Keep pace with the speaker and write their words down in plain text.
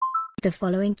The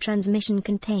following transmission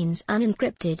contains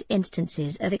unencrypted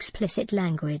instances of explicit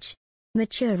language.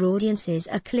 Mature audiences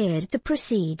are cleared to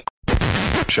proceed.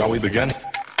 Shall we begin?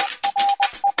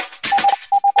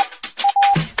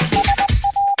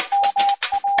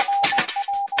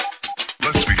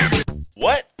 Let's begin.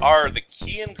 What are the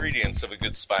key ingredients of a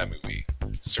good spy movie?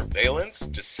 Surveillance,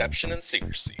 deception, and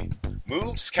secrecy.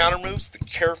 Moves, countermoves, the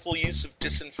careful use of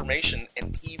disinformation,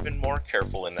 and even more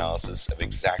careful analysis of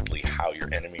exactly how your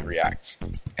enemy reacts,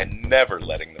 and never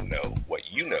letting them know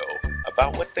what you know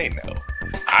about what they know.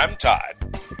 I'm Todd.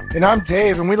 And I'm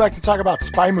Dave, and we like to talk about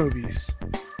spy movies.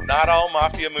 Not all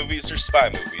mafia movies are spy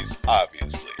movies,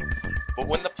 obviously. But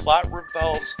when the plot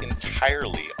revolves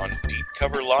entirely on deep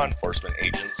cover law enforcement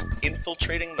agents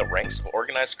infiltrating the ranks of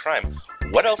organized crime,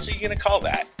 what else are you going to call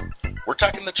that? We're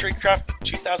talking the Tradecraft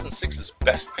 2006's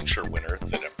Best Picture winner,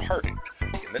 The Departed,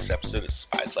 in this episode of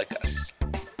Spies Like Us.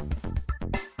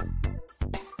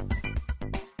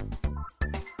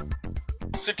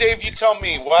 So Dave, you tell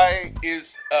me, why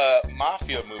is a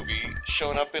mafia movie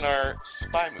showing up in our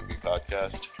spy movie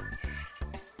podcast?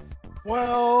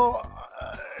 Well,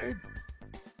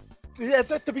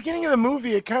 at the beginning of the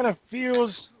movie, it kind of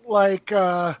feels like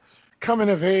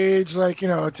coming of age, like,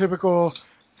 a typical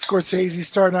Scorsese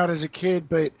starting out as a kid,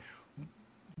 but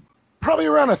probably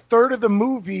around a third of the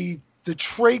movie, the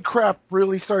tradecraft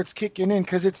really starts kicking in,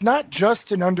 because it's not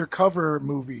just an undercover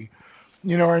movie,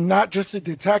 or not just a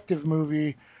detective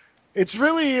movie. It's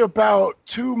really about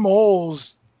two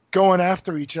moles going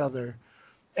after each other,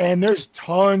 and there's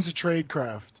tons of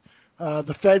tradecraft.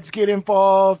 The feds get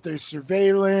involved. There's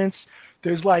surveillance.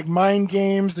 There's like mind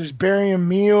games. There's burying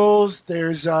meals.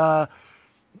 There's a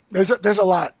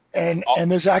lot. And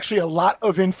there's actually a lot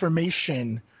of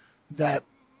information that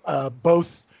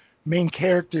both main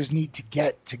characters need to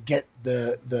get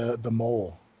the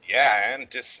mole. Yeah, and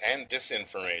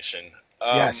disinformation.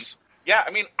 Yes. Yeah,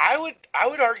 I mean, I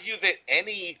would argue that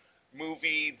any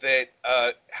movie that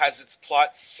has its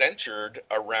plot centered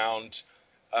around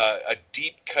a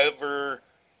deep cover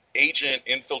agent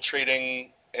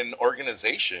infiltrating an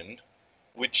organization,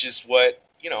 which is what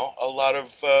a lot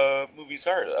of movies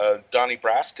are. Donnie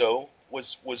Brasco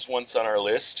was once on our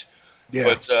list, yeah.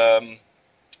 But and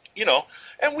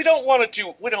we don't want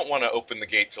to open the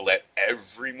gate to let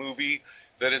every movie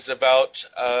that is about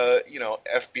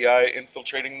FBI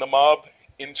infiltrating the mob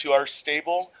into our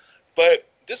stable. But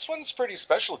this one's pretty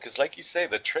special because, like you say,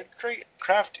 the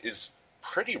tradecraft is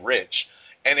pretty rich,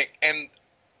 and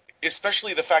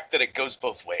especially the fact that it goes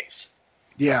both ways.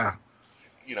 Yeah.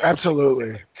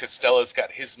 Absolutely. Costello's got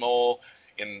his mole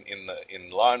in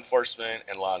law enforcement,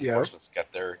 and law enforcement's got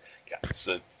their. Yeah, it's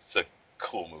a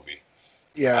cool movie.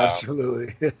 Yeah,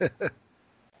 absolutely.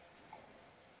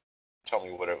 Tell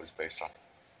me what it was based on,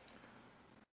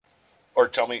 or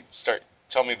tell me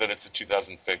that it's a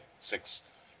 2006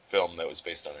 film that was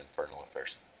based on Infernal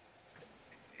Affairs.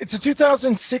 It's a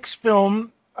 2006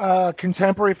 film,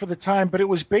 contemporary for the time, but it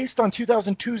was based on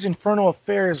 2002's Infernal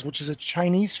Affairs, which is a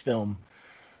Chinese film.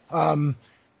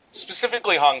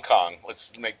 Specifically Hong Kong.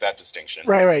 Let's make that distinction.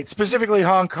 Right. Specifically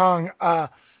Hong Kong.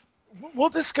 We'll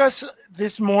discuss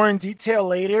this more in detail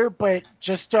later, but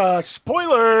just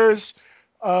spoilers.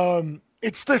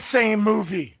 It's the same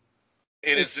movie.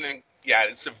 It's a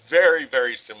very,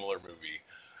 very similar movie.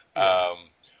 Yeah.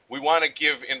 We want to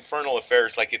give Infernal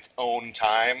Affairs like its own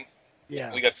time.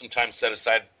 Yeah. We got some time set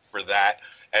aside for that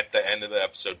at the end of the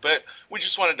episode, but we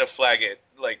just wanted to flag it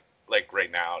like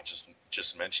right now. Just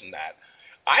mention that.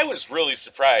 I was really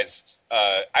surprised.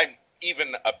 I'm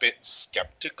even a bit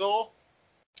skeptical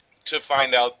to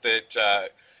find out that, I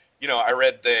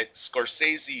read that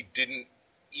Scorsese didn't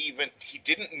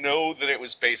know that it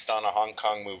was based on a Hong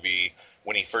Kong movie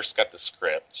when he first got the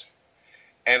script.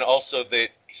 And also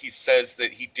that he says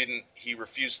that he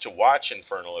refused to watch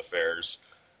Infernal Affairs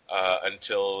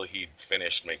until he'd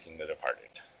finished making The Departed.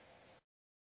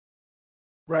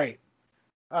 Right.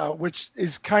 Which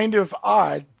is kind of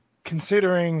odd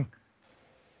considering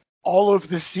all of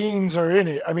the scenes are in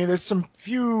it. I mean, there's some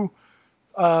few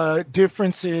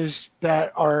differences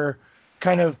that are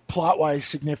kind of plot-wise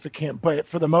significant, but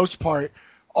for the most part,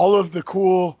 all of the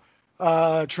cool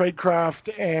tradecraft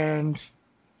and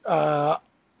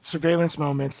surveillance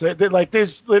moments,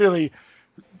 there's literally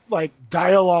like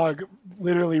dialogue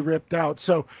literally ripped out.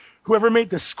 So whoever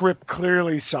made the script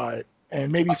clearly saw it,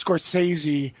 and maybe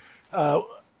Scorsese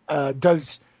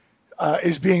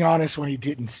is being honest when he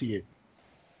didn't see it.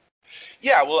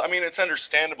 Yeah, well, I mean, it's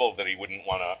understandable that he wouldn't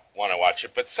want to watch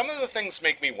it, but some of the things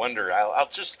make me wonder. I'll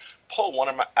just pull one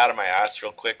out of my ass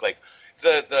real quick. Like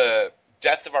the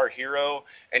death of our hero,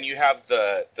 and you have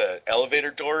the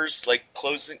elevator doors like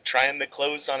trying to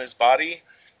close on his body.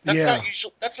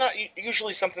 That's not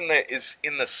usually something that is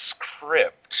in the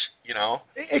script, you know.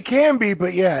 It can be,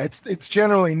 but yeah, it's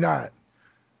generally not.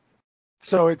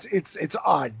 So it's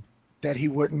odd that he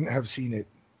wouldn't have seen it.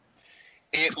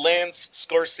 It lands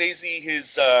Scorsese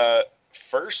his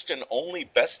first and only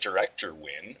Best Director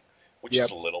win, which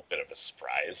is a little bit of a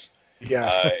surprise.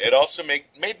 Yeah. It also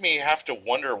made me have to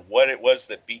wonder what it was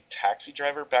that beat Taxi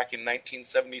Driver back in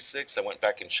 1976. I went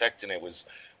back and checked, and it was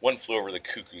One Flew Over the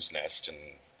Cuckoo's Nest, and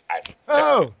I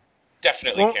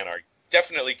definitely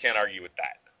can't argue with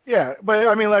that. Yeah, but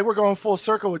I mean, like, we're going full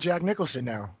circle with Jack Nicholson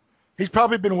now. He's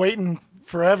probably been waiting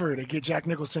forever to get Jack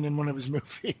Nicholson in one of his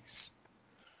movies.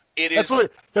 That's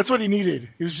what he needed.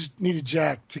 He just needed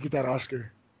Jack to get that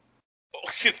Oscar.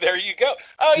 There you go.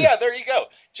 Oh yeah, there you go.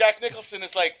 Jack Nicholson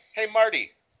is like, hey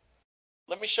Marty,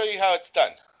 let me show you how it's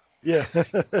done. Yeah.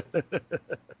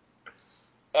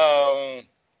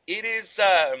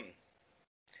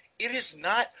 It is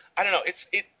not. I don't know.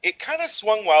 It kind of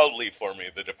swung wildly for me,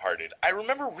 The Departed. I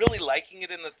remember really liking it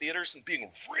in the theaters and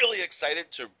being really excited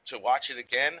to watch it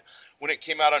again when it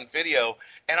came out on video.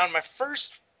 And on my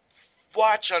first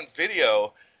watch on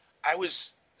video, I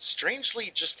was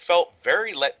strangely just felt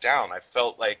very let down. I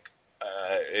felt like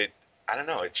I don't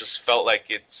know. It just felt like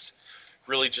it's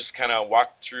really just kind of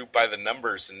walked through by the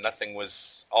numbers and nothing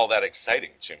was all that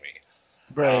exciting to me.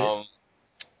 Right.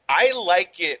 I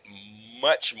like it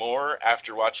much more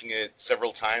after watching it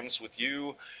several times with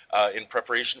you in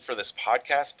preparation for this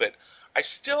podcast, but I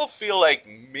still feel like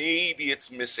maybe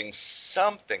it's missing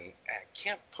something. I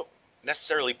can't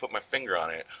necessarily put my finger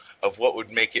on it of what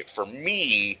would make it for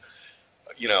me,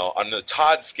 you know, on the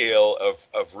Todd scale of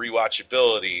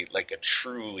rewatchability, like a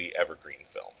truly evergreen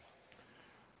film.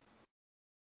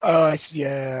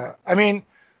 Yeah. I mean,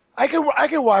 I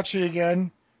could watch it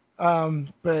again,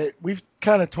 but we've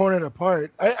kind of torn it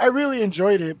apart. I really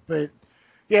enjoyed it, but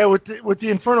yeah, with the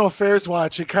Infernal Affairs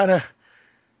watch, it kind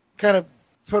of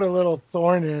put a little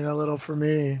thorn in a little for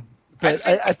me. But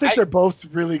I think they're both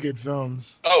really good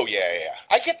films. Oh yeah.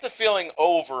 I get the feeling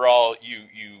overall you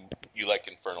like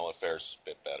Infernal Affairs a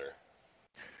bit better.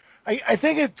 I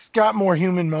think it's got more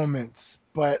human moments,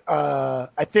 but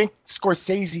I think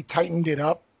Scorsese tightened it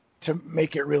up to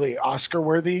make it really Oscar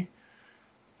worthy.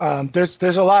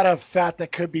 There's a lot of fat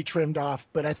that could be trimmed off,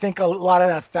 but I think a lot of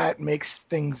that fat makes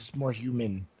things more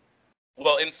human.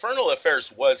 Well, Infernal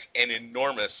Affairs was an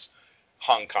enormous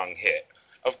Hong Kong hit.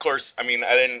 Of course, I mean,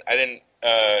 I didn't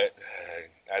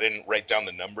write down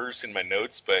the numbers in my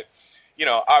notes, but you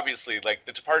know, obviously, like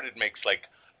The Departed makes like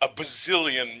 $1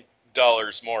 bazillion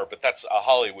more, but that's a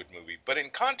Hollywood movie. But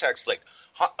in context, like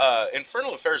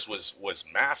Infernal Affairs was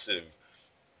massive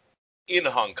in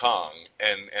Hong Kong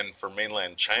and for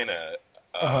mainland China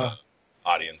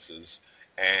audiences,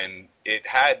 and it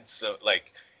had some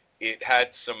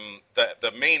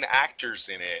the main actors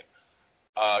in it.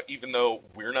 Even though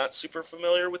we're not super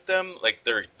familiar with them, like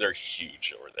they're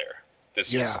huge over there.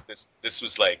 This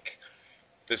was like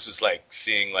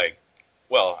seeing like,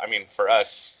 well, I mean, for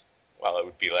us, well, it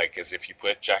would be like as if you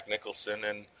put Jack Nicholson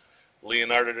and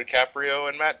Leonardo DiCaprio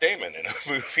and Matt Damon in a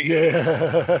movie.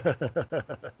 Yeah.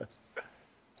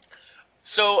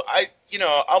 So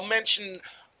I'll mention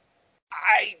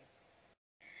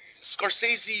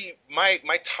Scorsese, my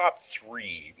top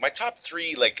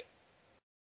three like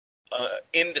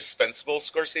indispensable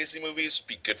Scorsese movies would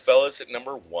be Goodfellas at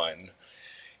number 1,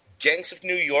 Gangs of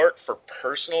New York for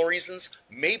personal reasons.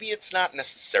 Maybe it's not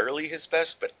necessarily his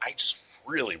best, but I just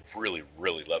really, really,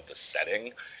 really love the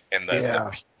setting and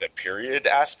the period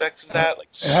aspects of that. Like,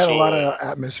 it had a lot of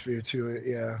atmosphere to it.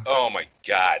 Yeah. Oh my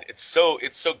God, it's so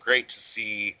great to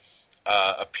see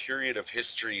a period of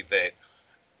history that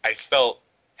I felt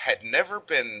had never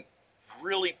been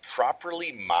really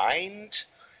properly mined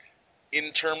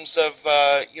in terms of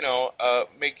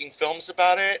making films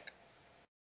about it.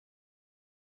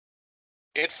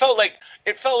 It felt like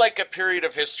a period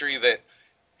of history that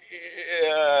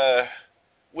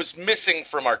was missing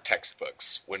from our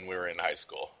textbooks when we were in high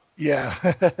school. Yeah.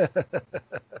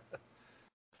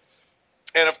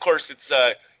 And of course, it's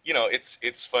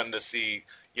it's fun to see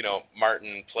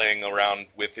Martin playing around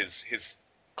with his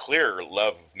clear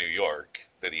love of New York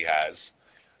that he has.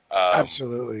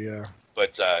 Absolutely, yeah.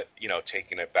 But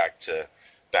taking it back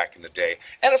in the day,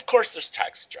 and of course, there's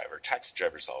Taxi Driver. Taxi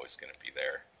Driver's always going to be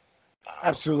there.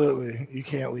 Absolutely, you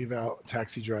can't leave out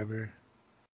Taxi Driver.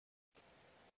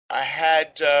 I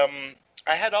had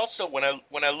also when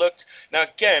I looked now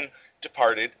again,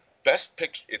 Departed,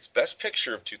 it's Best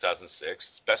Picture of 2006.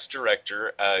 It's Best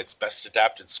Director. It's Best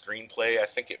Adapted Screenplay. I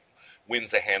think it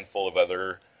wins a handful of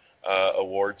other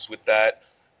awards with that.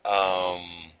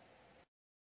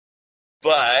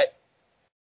 But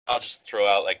I'll just throw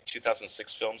out like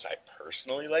 2006 films I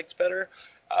personally liked better.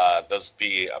 Those would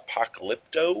be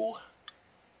Apocalypto.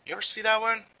 You ever see that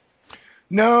one?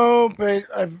 No, but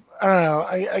I don't know.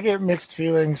 I get mixed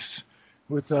feelings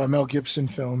with Mel Gibson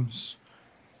films.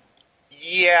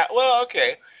 Yeah, well,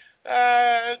 okay.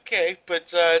 Okay, but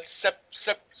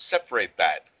separate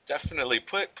that. Definitely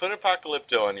put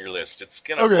Apocalypto on your list. It's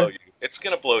gonna blow you. It's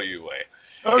gonna blow you away.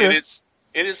 Okay.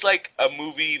 It is like a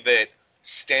movie that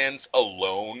stands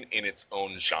alone in its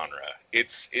own genre.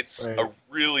 It's Right. a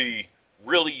really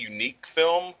unique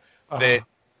film that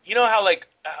you know how like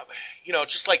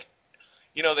just like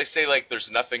they say like there's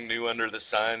nothing new under the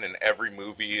sun, and every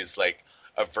movie is like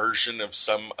a version of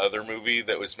some other movie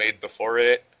that was made before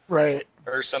it. Right.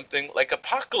 Or something. Like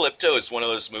Apocalypto is one of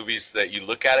those movies that you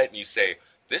look at it and you say,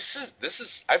 this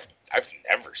is I've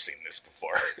never seen this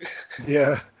before.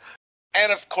 Yeah.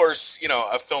 And of course,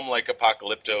 a film like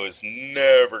Apocalypto is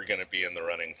never going to be in the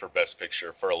running for Best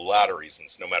Picture for a lot of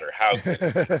reasons, no matter how good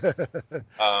it is.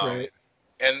 Right.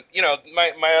 And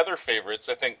my other favorites,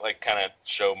 I think, like kind of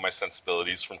show my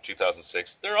sensibilities from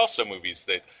 2006. They're also movies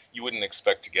that you wouldn't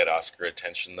expect to get Oscar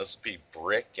attention. Those would be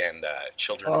Brick and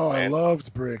Children of Men. I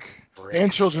loved Brick Brick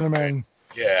and is Children of so Men.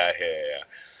 Yeah.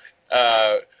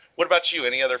 What about you?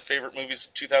 Any other favorite movies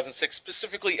of 2006?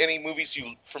 Specifically, any movies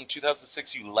from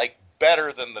 2006 you like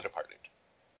better than The Departed?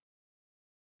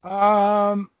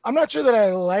 I'm not sure that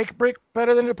I like Brick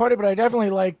better than Departed, but I definitely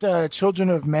liked Children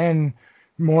of Men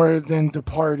more than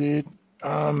Departed.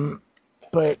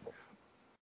 But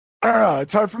I don't know.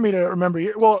 It's hard for me to remember.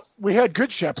 Well, we had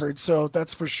Good Shepherd, so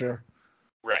that's for sure.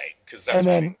 Right, because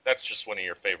that's just one of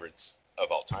your favorites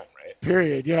of all time, right?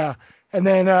 Period. Yeah. And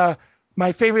then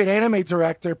my favorite anime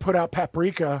director put out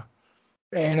Paprika,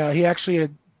 and he actually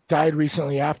had died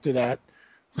recently after that.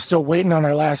 We're still waiting on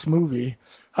our last movie,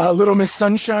 Little Miss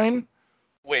Sunshine.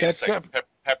 Wait a second.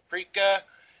 Paprika?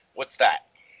 What's that?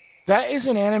 That is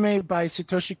an anime by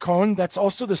Satoshi Kon. That's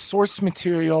also the source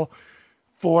material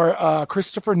for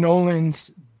Christopher Nolan's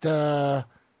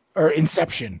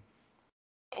Inception.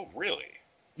 Oh, really?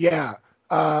 Yeah.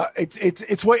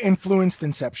 It's what influenced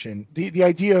Inception. The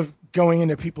idea of going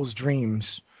into people's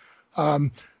dreams.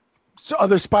 So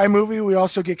other spy movie, we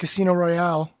also get Casino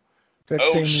Royale. That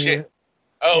same year.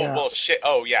 Oh, yeah. Well, shit.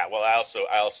 Oh, yeah. Well, I also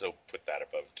put that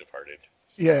above Departed.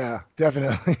 Yeah,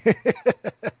 definitely.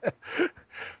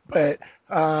 But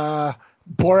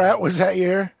Borat was that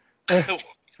year.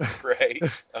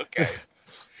 Right. Okay.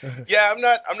 Yeah, I'm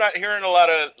not hearing a lot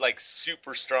of like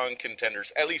super strong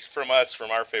contenders, at least from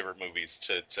our favorite movies,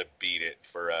 to beat it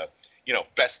for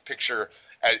Best Picture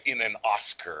in an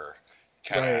Oscar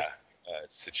kind of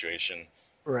situation.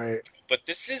 Right. But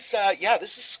this is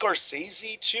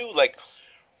Scorsese too, like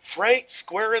right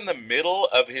square in the middle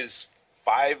of his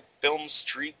 5-film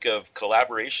streak of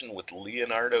collaboration with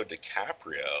Leonardo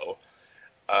DiCaprio.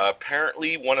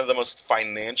 Apparently one of the most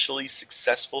financially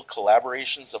successful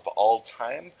collaborations of all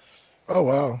time. Oh,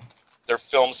 wow. Their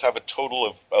films have a total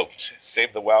of,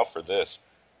 save the wow for this.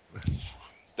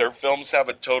 Their films have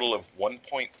a total of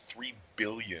 $1.3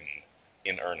 billion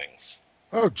in earnings.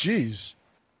 Oh, geez.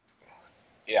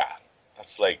 Yeah,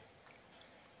 that's like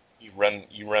you run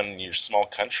your small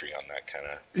country on that kind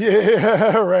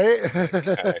of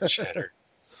right cheddar.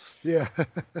 Yeah.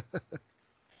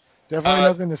 Definitely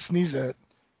nothing to sneeze at.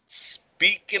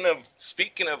 Speaking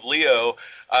of Leo,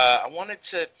 I wanted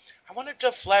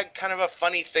to flag kind of a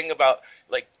funny thing about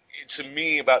to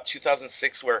me about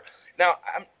 2006 where now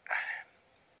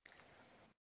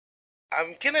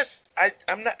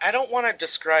I don't want to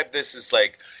describe this as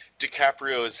like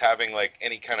DiCaprio is having like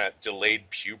any kind of delayed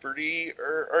puberty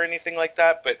or anything like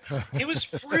that, but he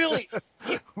was really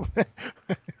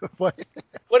what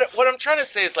I'm trying to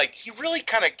say is like he really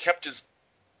kind of kept his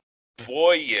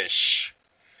boyish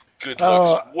good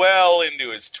looks well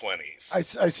into his 20s.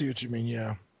 I see what you mean,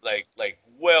 yeah. Like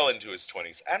well into his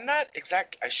 20s. I'm not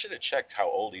exact. I should have checked how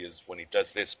old he is when he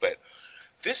does this, but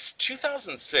this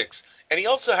 2006, and he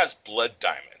also has Blood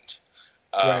Diamond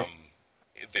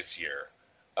this year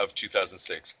of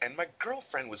 2006, and my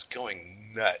girlfriend was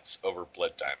going nuts over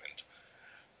Blood Diamond.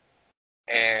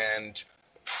 And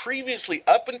previously,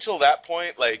 up until that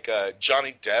point,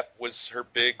 Johnny Depp was her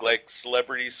big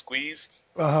celebrity squeeze.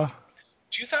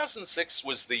 2006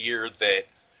 was the year that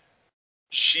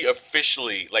she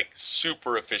officially,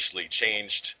 super officially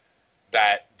changed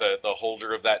that the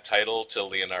holder of that title to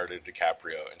Leonardo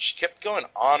DiCaprio, and she kept going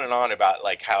on and on about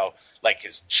like how like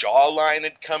his jawline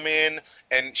had come in,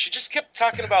 and she just kept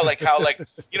talking about like how like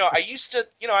I used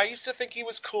to think he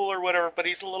was cool or whatever, but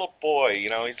he's a little boy,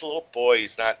 he's a little boy,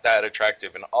 he's not that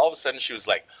attractive, and all of a sudden she was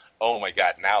like, oh my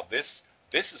God, now this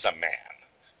is a man,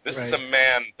 this is a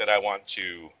man that I want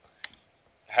to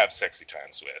have sexy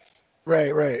times with.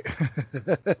 Right.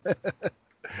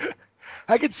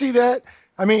 I could see that.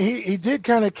 I mean, he did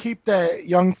kind of keep that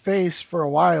young face for a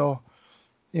while,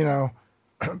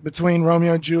 between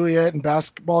Romeo and Juliet and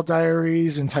Basketball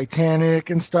Diaries and Titanic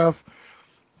and stuff.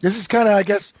 This is kind of, I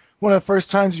guess, one of the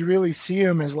first times you really see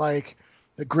him as like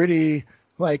a gritty,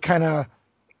 like kind of,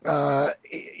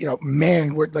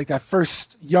 man, like that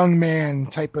first young man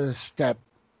type of step.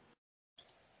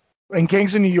 In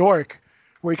Gangs of New York,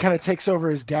 where he kind of takes over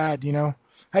his dad,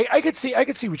 I could see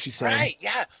what she's saying. Right,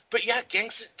 yeah, but yeah,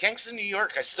 Gangs of New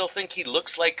York. I still think he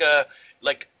looks like a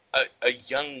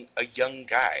young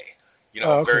guy.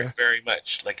 Okay. Very very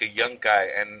much like a young guy.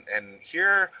 And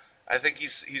here, I think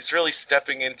he's really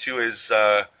stepping into his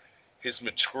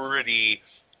maturity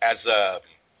as a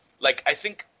like. I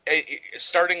think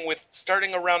starting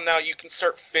around now, you can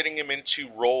start fitting him into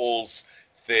roles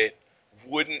that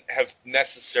wouldn't have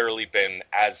necessarily been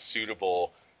as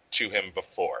suitable to him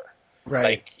before. Right.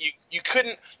 Like you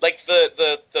couldn't like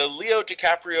the Leo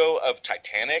DiCaprio of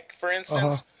Titanic, for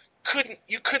instance,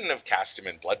 you couldn't have cast him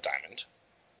in Blood Diamond.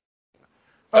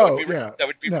 That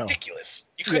would be ridiculous.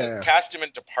 You couldn't cast him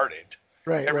in Departed.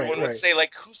 Right. Everyone would say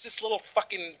like, who's this little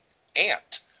fucking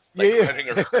ant running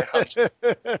around?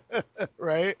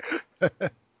 Right.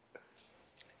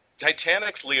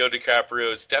 Titanic's Leo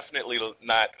DiCaprio is definitely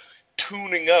not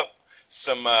tuning up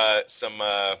some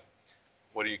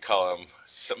what do you call them?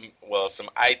 Some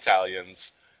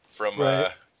Italians from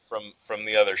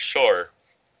the other shore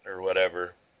or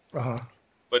whatever.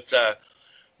 But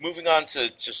moving on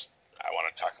to I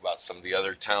want to talk about some of the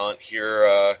other talent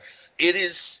here. It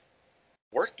is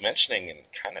worth mentioning and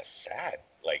kind of sad.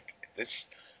 Like this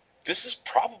is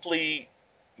probably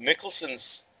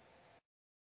Nicholson's.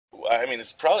 I mean,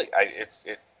 it's probably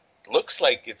it looks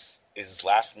like it's his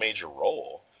last major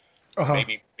role,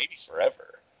 maybe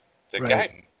forever. The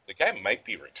guy might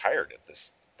be retired at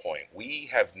this point. We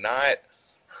haven't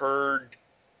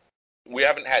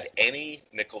had any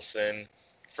Nicholson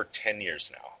for 10 years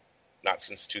now, not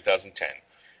since 2010.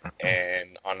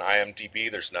 And on IMDb,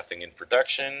 there's nothing in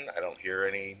production. I don't hear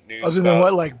any news. Other than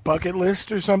what, like Bucket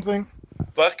List or something?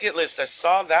 Bucket List, I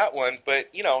saw that one,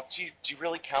 but do you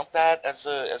really count that as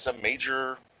a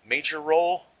major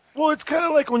role? Well, it's kind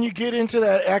of like when you get into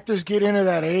that, actors get into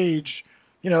that age,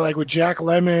 like with Jack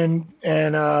Lemmon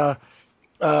and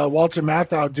Walter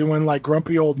Matthau doing like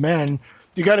Grumpy Old Men.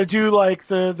 You got to do like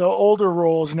the older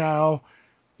roles now,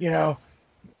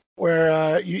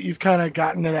 where you've kind of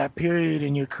gotten to that period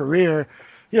in your career.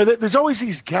 There's always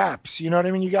these gaps, you know what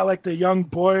I mean? You got like the young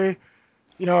boy,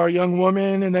 or young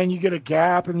woman, and then you get a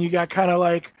gap, and you got kind of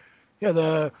like,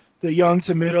 the young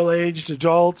to middle-aged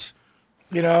adult,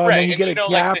 and then you get a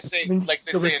gap.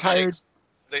 Retired.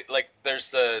 There's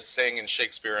the saying in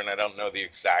Shakespeare, and I don't know the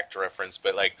exact reference,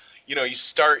 but you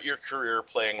start your career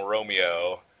playing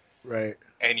Romeo, right,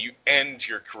 and you end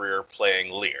your career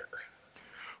playing Lear.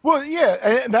 Well,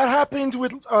 yeah, and that happened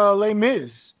with Les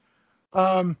Mis.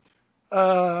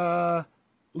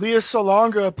 Lea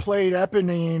Salonga played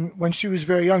Eponine when she was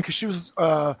very young because she was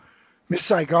Miss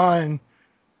Saigon.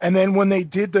 And then when they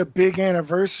did the big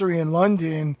anniversary in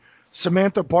London,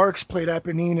 Samantha Barks played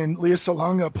Eponine and Lea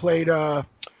Salonga played the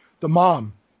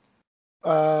mom,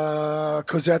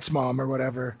 Cosette's mom or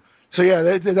whatever. So yeah,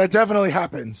 that definitely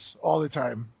happens all the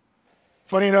time.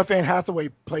 Funny enough, Anne Hathaway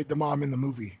played the mom in the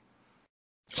movie.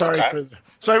 Sorry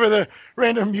for the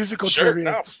random musical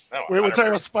trivia. No, we're talking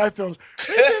about spy films.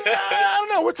 I don't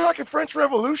know. We're talking French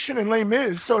Revolution and Les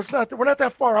Mis, so we're not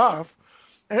that far off.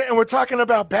 And we're talking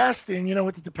about Bastin,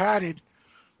 with the Departed.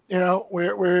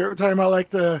 We're talking about like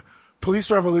the police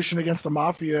revolution against the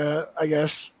mafia, I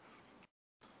guess.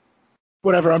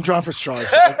 Whatever. I'm drawn for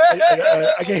straws.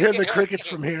 I can hear the crickets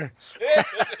from here.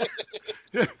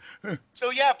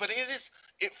 So yeah, but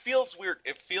it feels weird.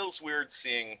 It feels weird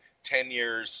seeing 10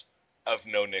 years of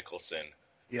no Nicholson.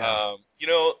 Yeah.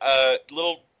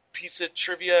 Little piece of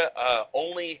trivia,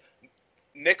 only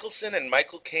Nicholson and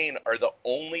Michael Caine are the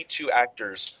only two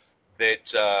actors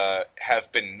that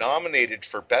have been nominated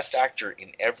for Best Actor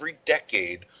in every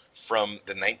decade from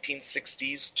the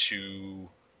 1960s to...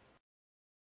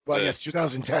 Well, I guess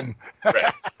 2010.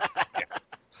 Right.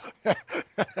 Yeah.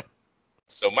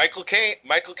 So Michael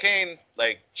Caine,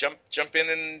 like jump in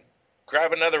and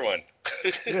grab another one.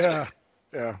 Yeah.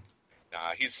 Yeah.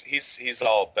 Nah, he's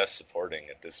all best supporting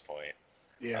at this point.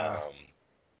 Yeah.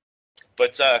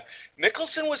 But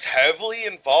Nicholson was heavily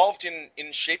involved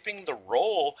in shaping the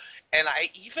role, and I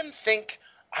even think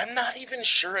I'm not even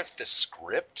sure if the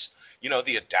script,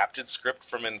 the adapted script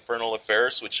from Infernal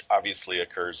Affairs, which obviously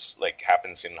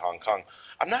happens in Hong Kong.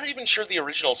 I'm not even sure the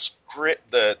original script,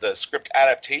 the script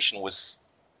adaptation was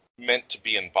meant to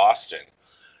be in Boston,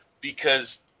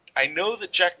 because I know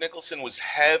that Jack Nicholson was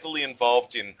heavily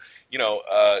involved in,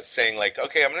 saying like,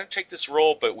 okay, I'm going to take this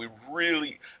role, but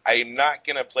I am not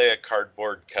going to play a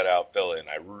cardboard cutout villain.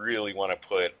 I really want to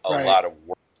put a lot of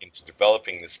work into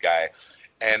developing this guy.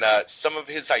 And some of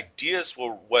his ideas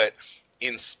were what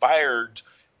inspired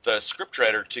the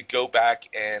scriptwriter to go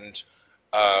back and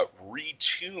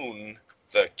retune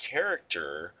the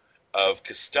character of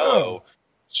Costello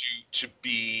to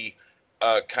be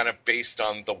kind of based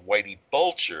on the Whitey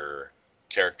Bulger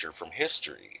character from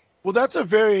history. Well, that's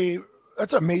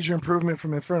a major improvement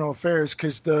from Infernal Affairs,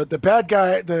 because the bad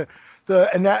guy, the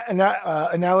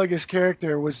analogous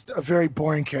character was a very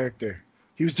boring character.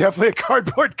 He was definitely a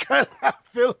cardboard cutout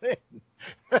villain.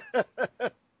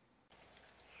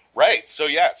 Right. So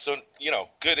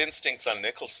good instincts on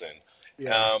Nicholson.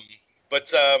 Yeah.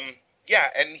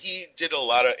 Yeah, and he did a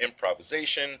lot of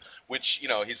improvisation, which,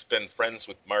 he's been friends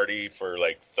with Marty for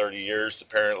like 30 years,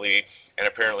 apparently. And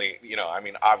apparently,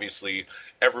 obviously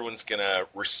everyone's going to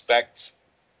respect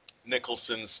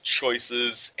Nicholson's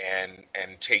choices and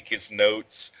take his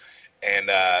notes. And,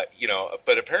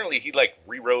 but apparently he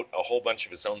rewrote a whole bunch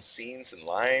of his own scenes and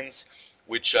lines,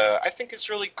 which I think is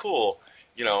really cool,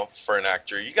 for an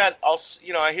actor. You got also,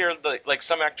 I hear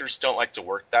some actors don't like to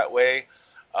work that way.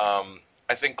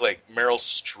 I think Meryl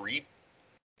Streep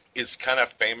is kind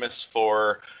of famous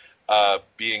for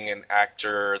being an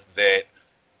actor that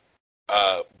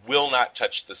will not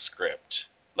touch the script.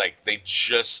 They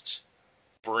just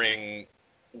bring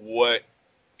what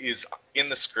is in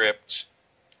the script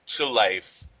to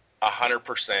life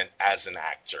 100% as an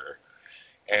actor.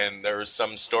 And there was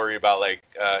some story about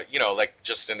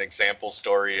just an example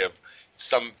story of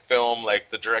some film,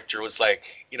 the director was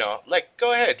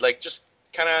go ahead, just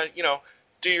kind of,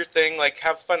 do your thing,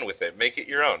 have fun with it, make it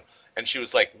your own. And she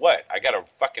was like, what? I gotta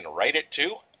fucking write it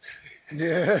too?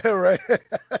 Yeah, right.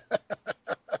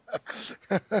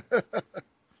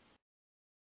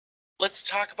 Let's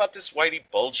talk about this Whitey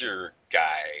Bulger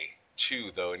guy too,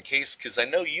 though, because I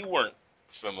know you weren't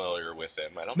familiar with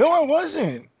him. I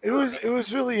wasn't. It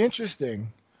was really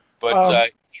interesting.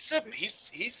 But he's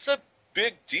a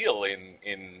big deal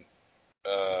in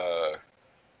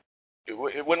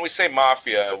when we say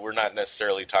mafia, we're not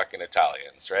necessarily talking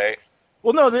Italians, right?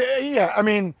 Well, no, I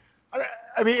mean,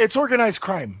 it's organized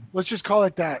crime. Let's just call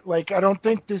it that. I don't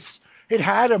think it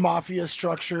had a mafia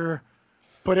structure,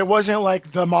 but it wasn't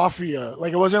like the mafia.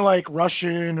 It wasn't like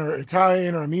Russian or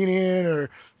Italian or Armenian or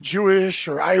Jewish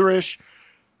or Irish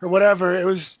or whatever. It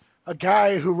was a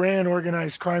guy who ran an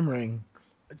organized crime ring.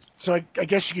 So I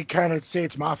guess you could kind of say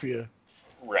it's mafia.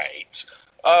 Right.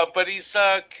 But he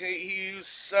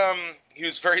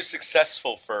was very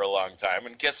successful for a long time,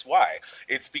 and guess why?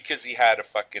 It's because he had a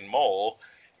fucking mole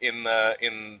in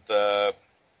the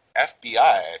FBI,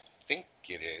 I think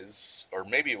it is, or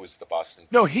maybe it was the Boston.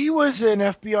 No, he was an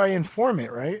FBI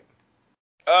informant, right?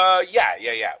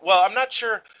 Yeah. Well, I'm not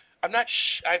sure.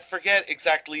 I forget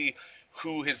exactly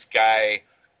who his guy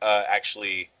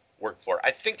actually worked for. I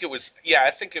think it was the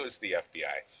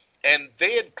FBI. And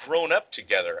they had grown up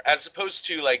together, as opposed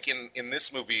to in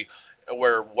this movie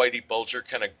where Whitey Bulger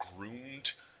kind of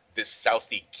groomed this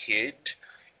Southie kid,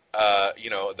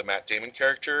 the Matt Damon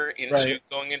character, into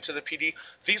going into the PD.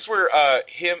 These were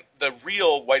the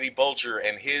real Whitey Bulger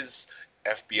and his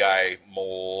FBI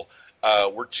mole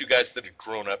were two guys that had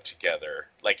grown up together,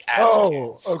 as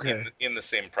kids in the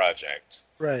same project.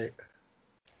 Right.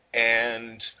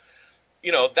 And,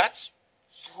 that's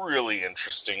really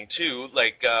interesting too,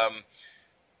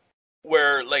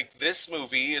 where this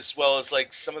movie, as well as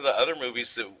some of the other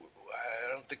movies that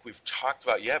I don't think we've talked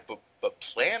about yet, but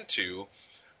plan to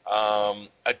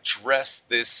address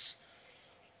this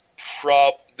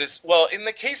in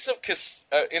the case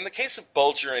of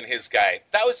Bulger and his guy,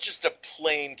 that was just a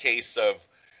plain case of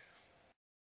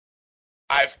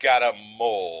I've got a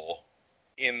mole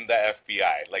in the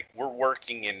FBI, we're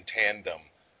working in tandem.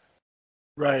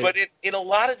 Right. But in a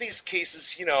lot of these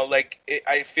cases,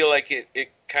 I feel like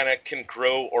it kind of can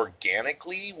grow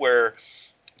organically, where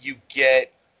you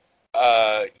get,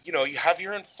 you have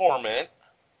your informant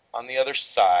on the other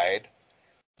side.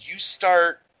 You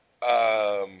start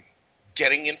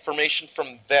getting information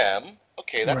from them.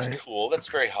 Okay, that's cool. That's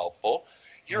very helpful.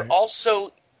 You're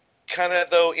also kind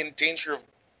of, though, in danger of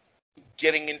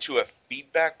getting into a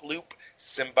feedback loop,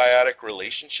 symbiotic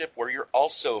relationship where you're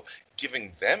also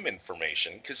giving them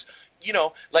information. Because, you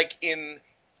know, like in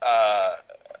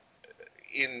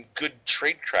good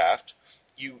tradecraft,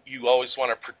 you always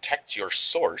want to protect your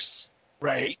source,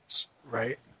 right?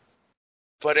 Right.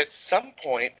 But at some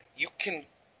point, you can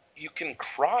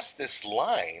cross this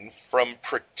line from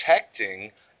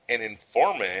protecting an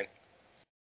informant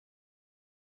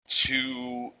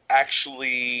to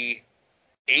actually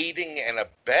aiding and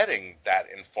abetting that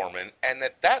informant, and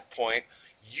at that point,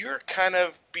 you're kind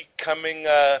of becoming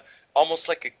almost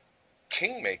like a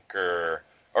kingmaker,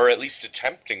 or at least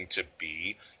attempting to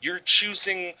be. You're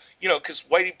choosing, you know, because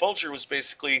Whitey Bulger was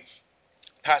basically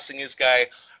passing his guy,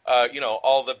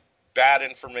 all the bad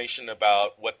information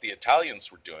about what the Italians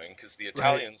were doing, because the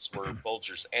Italians were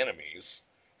Bulger's enemies,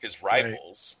 his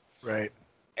rivals. Right.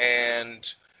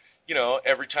 And, you know,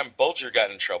 every time Bulger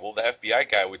got in trouble, the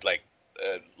FBI guy would, like,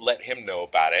 let him know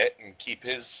about it and keep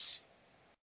his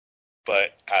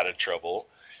butt out of trouble.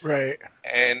 Right.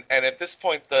 And at this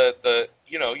point,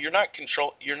 you're not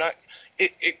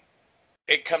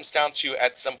it comes down to,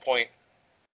 at some point,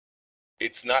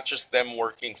 it's not just them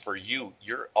working for you,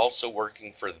 you're also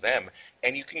working for them.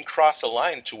 And you can cross a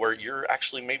line to where you're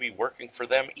actually maybe working for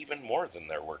them even more than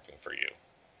they're working for you.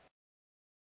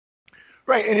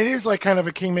 Right. And it is like kind of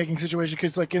a king-making situation,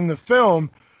 because like in the film,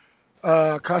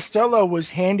 Costello was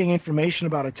handing information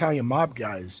about Italian mob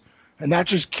guys, and that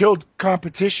just killed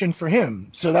competition for him.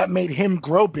 So that made him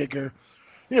grow bigger.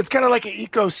 You know, it's kind of like an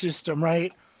ecosystem,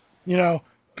 right? You know,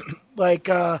 like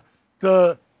what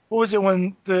was it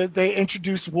when they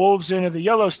introduced wolves into the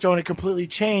Yellowstone? It completely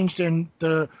changed, and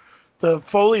the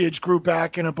foliage grew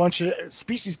back, and a bunch of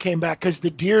species came back because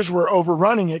the deers were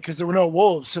overrunning it because there were no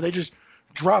wolves. So they just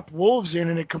dropped wolves in,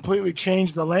 and it completely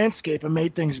changed the landscape and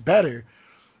made things better.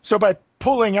 So by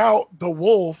pulling out the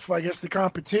wolf, I guess the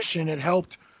competition, it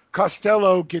helped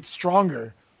Costello get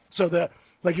stronger. So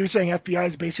like you were saying, FBI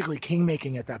is basically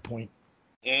king-making at that point.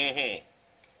 Mm-hmm.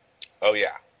 Oh,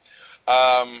 yeah.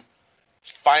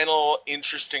 Final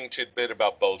interesting tidbit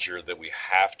about Bulger that we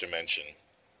have to mention.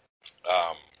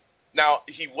 When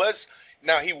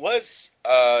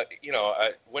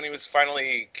he was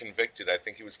finally convicted, I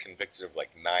think he was convicted of like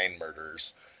 9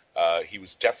 murders. He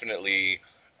was definitely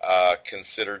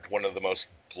considered one of the most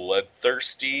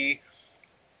bloodthirsty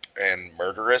and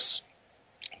murderous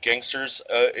gangsters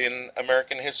in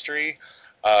American history.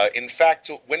 In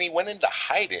fact, when he went into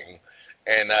hiding,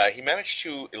 and he managed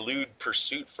to elude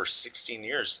pursuit for 16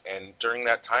 years, and during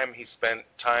that time, he spent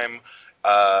time,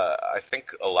 I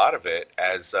think a lot of it,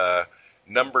 as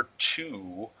number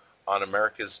 2 on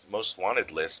America's Most Wanted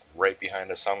list, right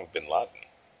behind Osama bin Laden.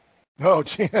 Oh,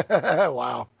 gee.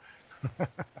 Wow.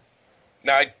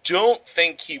 Now, I don't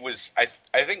think he was... I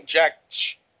think Jack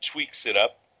tweaks it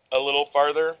up a little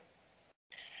farther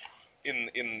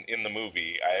in the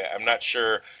movie. I'm not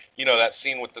sure. You know, that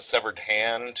scene with the severed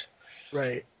hand...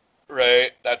 Right.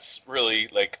 That's really,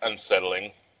 like,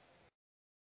 unsettling.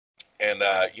 And,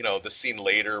 the scene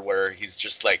later where he's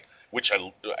just, like, which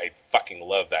I fucking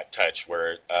love that touch,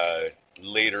 where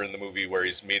later in the movie where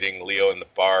he's meeting Leo in the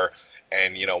bar,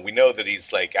 and, you know, we know that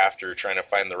he's, like, after trying to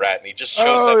find the rat, and he just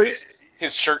shows up,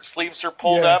 his shirt sleeves are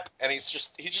pulled up, and he's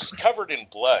just covered in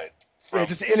blood.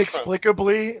 Just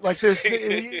inexplicably. Like, this,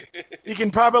 you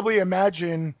can probably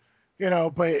imagine... You know,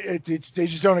 but they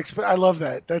just don't expect. I love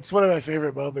that. That's one of my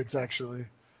favorite moments, actually.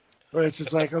 Where it's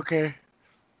just like, okay,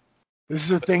 this is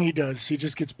a thing he does. He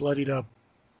just gets bloodied up.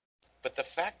 But the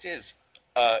fact is,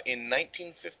 in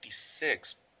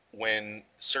 1956, when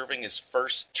serving his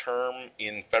first term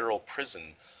in federal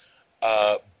prison,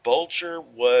 Bulger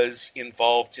was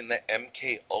involved in the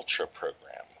MK Ultra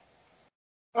program.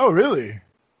 Oh, really?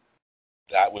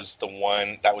 That was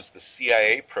the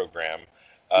CIA program.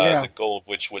 The goal of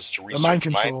which was to research mind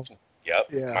control.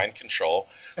 Mind control.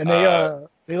 And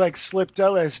they like slipped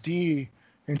LSD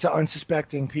into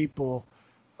unsuspecting people,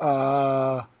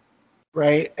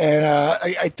 right? And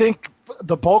I think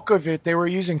the bulk of it, they were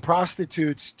using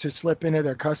prostitutes to slip into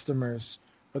their customers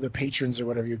or their patrons or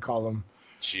whatever you call them.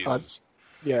 Jesus.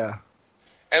 Yeah.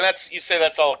 And you say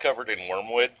that's all covered in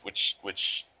wormwood,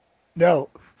 which no,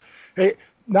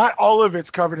 not all of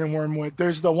it's covered in wormwood.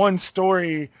 There's the one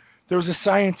story. There was a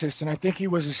scientist, and I think he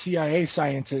was a CIA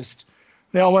scientist.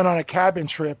 They all went on a cabin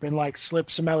trip and like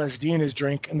slipped some LSD in his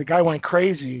drink, and the guy went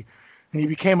crazy, and he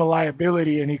became a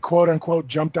liability, and he quote unquote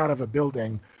jumped out of a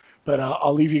building. But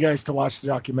I'll leave you guys to watch the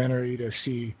documentary to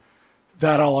see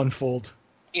that all unfold.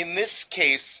 In this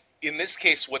case,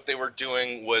 what they were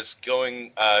doing was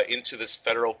going into this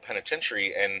federal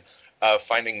penitentiary and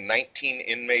finding 19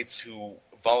 inmates who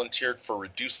volunteered for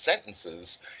reduced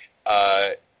sentences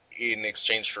in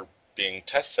exchange for being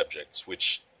test subjects,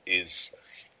 which is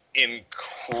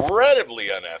incredibly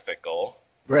unethical.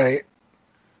 Right.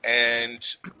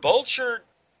 And Bulger,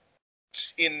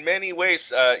 in many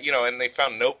ways, and they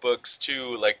found notebooks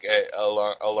too, like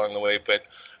along the way. But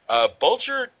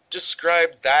Bulger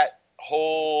described that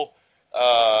whole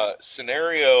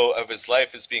scenario of his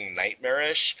life as being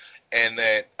nightmarish, and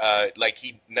that like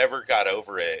he never got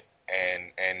over it,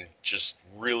 and just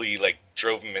really like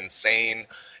drove him insane,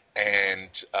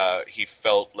 and he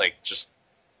felt like just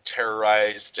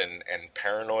terrorized and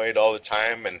paranoid all the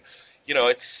time. And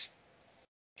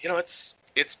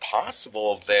it's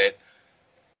possible that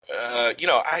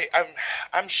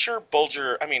I'm sure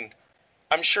Bulger, I mean,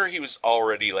 I'm sure he was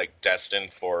already like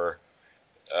destined for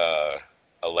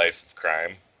a life of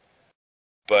crime,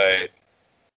 but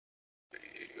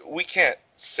we can't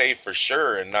say for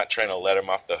sure, and not trying to let him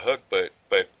off the hook, but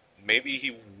maybe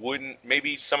he wouldn't,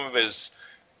 maybe some of his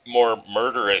more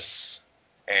murderous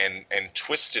and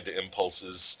twisted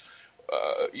impulses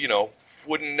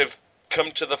wouldn't have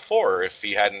come to the fore if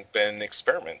he hadn't been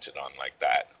experimented on like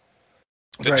that.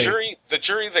 The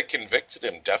jury that convicted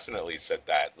him definitely said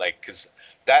that, like, because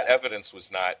that evidence was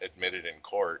not admitted in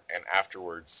court, and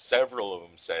afterwards several of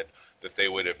them said that they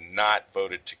would have not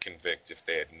voted to convict if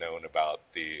they had known about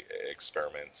the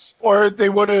experiments. Or they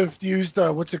would have used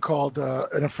what's it called,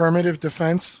 an affirmative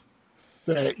defense.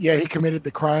 That he committed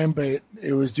the crime, but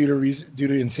it was due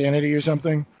to insanity or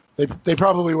something. They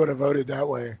probably would have voted that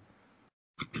way.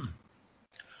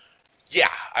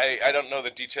 Yeah, I don't know the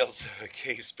details of the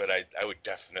case, but I would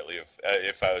definitely have,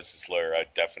 if I was his lawyer, I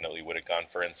definitely would have gone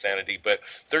for insanity. But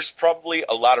there's probably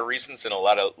a lot of reasons and a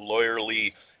lot of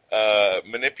lawyerly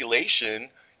manipulation,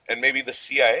 and maybe the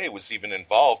CIA was even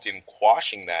involved in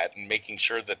quashing that and making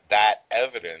sure that that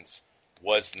evidence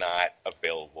was not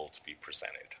available to be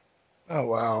presented. Oh,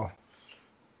 wow.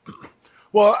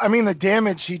 Well, I mean, the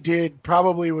damage he did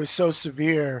probably was so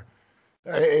severe.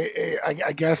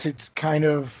 I guess it's kind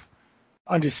of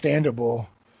understandable.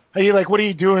 What are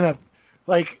you doing?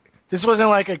 This wasn't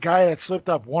like a guy that slipped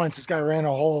up once. This guy ran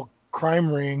a whole crime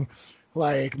ring,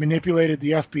 manipulated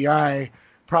the FBI,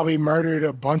 probably murdered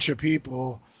a bunch of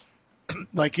people.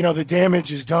 The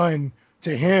damage is done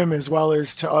to him as well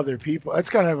as to other people. That's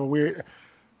kind of a weird.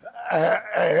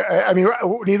 I mean,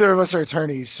 neither of us are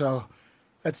attorneys, so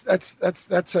that's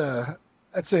an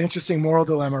interesting moral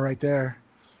dilemma right there.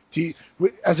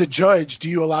 As a judge, do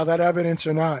you allow that evidence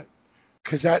or not?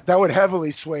 Because that would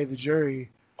heavily sway the jury.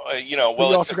 You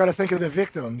also got to think of the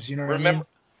victims. Remember,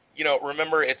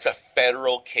 it's a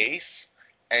federal case,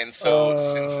 and so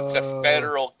since it's a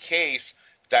federal case,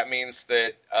 that means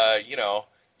that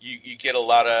you get a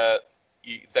lot of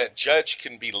that judge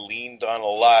can be leaned on a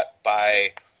lot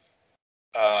by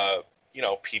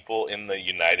people in the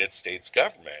United States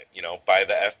government, by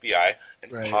the FBI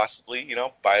and possibly,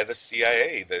 by the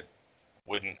CIA that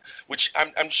wouldn't, which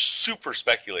I'm super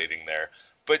speculating there,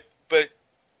 but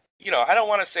I don't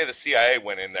want to say the CIA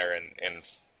went in there and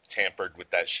tampered with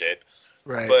that shit,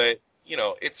 right? But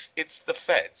it's the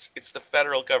feds, it's the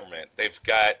federal government. They've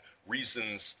got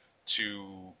reasons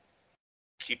to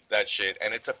keep that shit,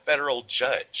 and it's a federal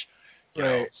judge, you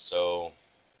know, so.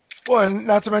 Well, and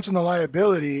not to mention the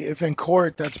liability. If in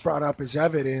court that's brought up as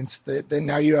evidence, then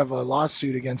now you have a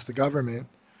lawsuit against the government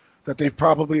that they've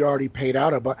probably already paid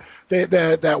out about.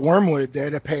 That Wormwood, they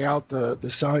had to pay out the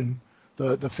son,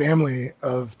 the family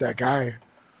of that guy.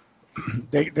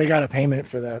 They got a payment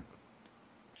for that.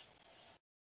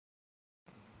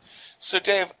 So,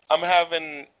 Dave, I'm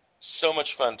having so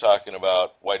much fun talking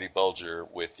about Whitey Bulger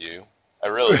with you. I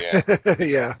really am.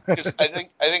 Yeah. Because I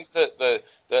think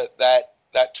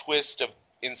that twist of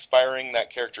inspiring that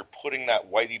character, putting that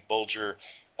Whitey Bulger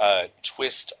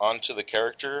twist onto the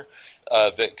character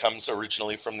that comes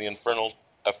originally from the Infernal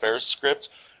Affairs script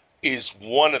is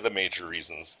one of the major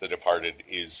reasons The Departed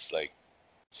is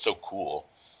so cool.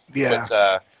 Yeah.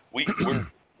 But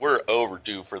we're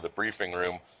overdue for the briefing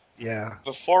room. Yeah.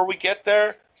 Before we get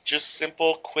there, just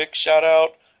simple, quick shout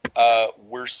out.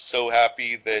 We're so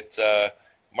happy that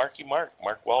Mark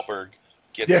Wahlberg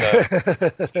gets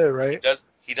right.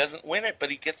 He doesn't win it, but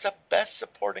he gets a Best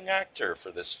Supporting Actor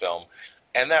for this film,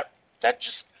 and that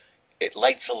just it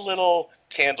lights a little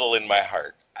candle in my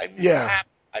heart.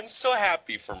 I'm so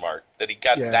happy for Mark that he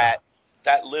got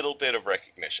that little bit of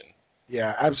recognition.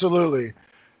 Yeah, absolutely.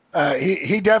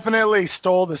 He definitely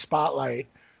stole the spotlight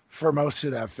for most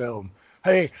of that film.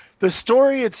 Hey, the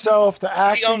story itself, the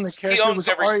acting, the character was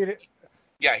already.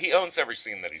 Yeah, he owns every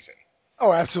scene that he's in.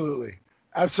 Oh, absolutely.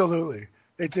 Absolutely.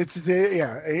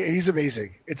 He's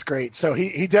amazing. It's great. So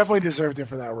he definitely deserved it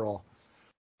for that role.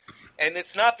 And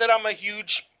it's not that I'm a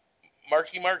huge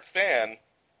Marky Mark fan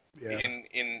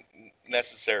in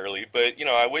necessarily, but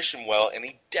I wish him well, and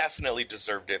he definitely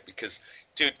deserved it because,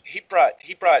 dude, he brought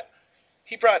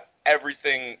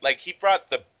everything. Like, he brought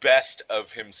the best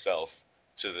of himself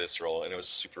to this role, and it was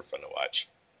super fun to watch.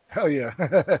 Hell yeah. All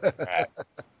right.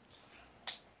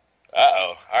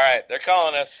 All right, they're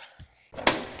calling us.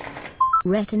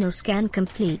 Retinal scan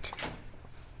complete.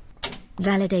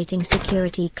 Validating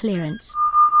security clearance.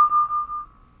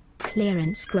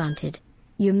 Clearance granted.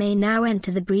 You may now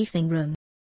enter the briefing room.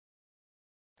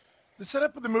 The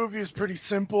setup of the movie is pretty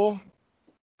simple.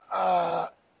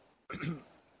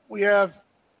 We have,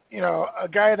 a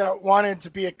guy that wanted to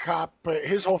be a cop, but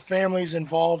his whole family's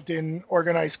involved in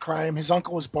organized crime. His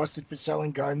uncle was busted for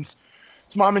selling guns.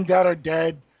 His mom and dad are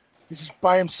dead. He's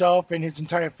by himself, and his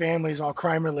entire family is all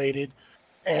crime-related.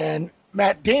 And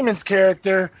Matt Damon's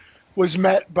character was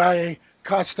met by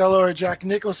Costello or Jack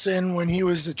Nicholson when he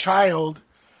was a child.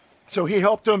 So he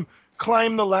helped him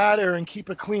climb the ladder and keep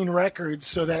a clean record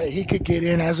so that he could get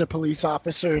in as a police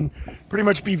officer and pretty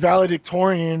much be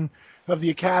valedictorian of the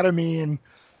academy and,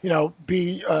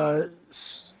 be,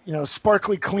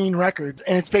 sparkly clean records.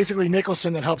 And it's basically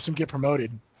Nicholson that helps him get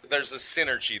promoted. There's a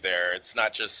synergy there. It's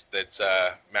not just that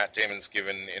Matt Damon's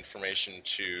given information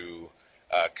to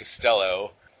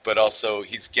Costello, but also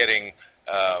he's getting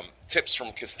tips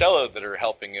from Costello that are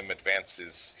helping him advance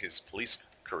his police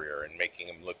career and making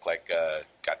him look like a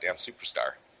goddamn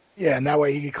superstar. Yeah, and that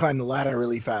way he could climb the ladder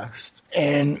really fast.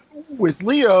 And with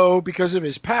Leo, because of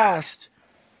his past,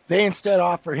 they instead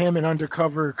offer him an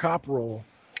undercover cop role.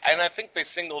 And I think they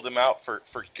singled him out for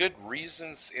good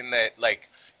reasons in that, like,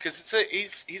 because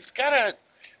he's got a,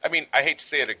 I mean, I hate to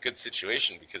say it, a good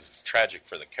situation because it's tragic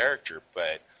for the character,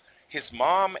 but his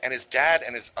mom and his dad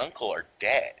and his uncle are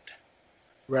dead.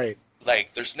 Right.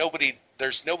 Like, there's nobody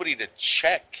to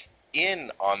check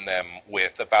in on them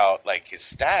with about, like, his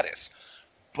status.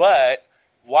 But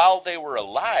while they were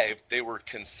alive, they were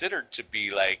considered to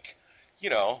be, like,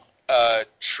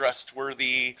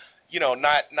 trustworthy,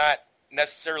 not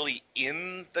necessarily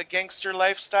in the gangster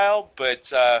lifestyle,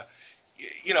 but,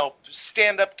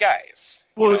 stand-up guys.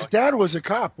 Well, his dad was a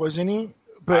cop, wasn't he?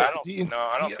 But I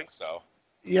don't think so.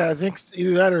 Yeah, I think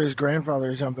either that or his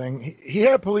grandfather or something. He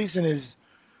had police in his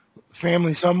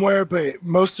family somewhere, but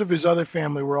most of his other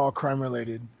family were all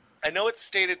crime-related. I know it's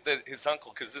stated that his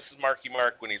uncle, because this is Marky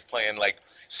Mark when he's playing, like,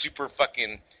 super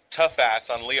fucking tough ass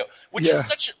on Leo, which is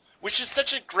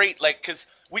such a great, like, because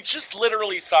we just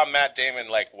literally saw Matt Damon,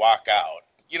 like, walk out.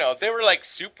 They were, like,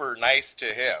 super nice to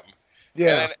him. Yeah.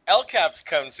 And then El Caps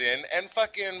comes in, and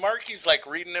fucking Marky's, like,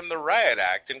 reading him the riot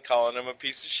act and calling him a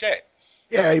piece of shit.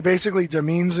 Yeah, he basically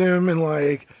demeans him and,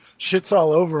 like, shits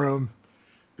all over him.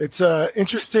 It's an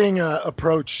interesting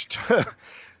approach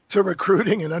to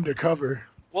recruiting and undercover.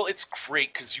 Well, it's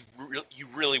great because you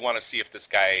really want to see if this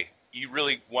guy, you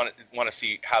really want to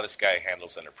see how this guy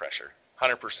handles under pressure.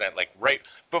 100%. Like, right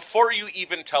before you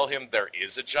even tell him there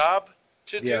is a job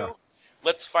to do,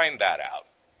 let's find that out.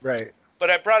 Right. But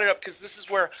I brought it up because this is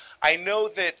where I know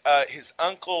that his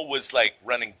uncle was, like,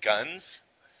 running guns.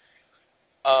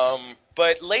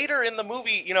 But later in the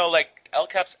movie, like, El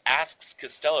Caps asks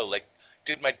Costello, like,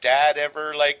 did my dad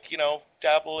ever, like,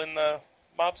 dabble in the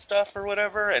mob stuff or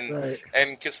whatever?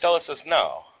 And Costello says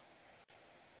no.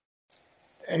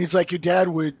 And he's like, your dad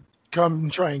would come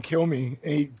and try and kill me,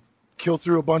 and he'd kill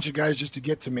through a bunch of guys just to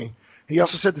get to me. He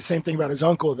also said the same thing about his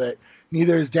uncle, that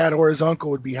neither his dad or his uncle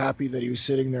would be happy that he was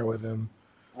sitting there with him.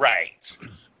 Right.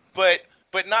 But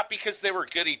not because they were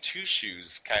goody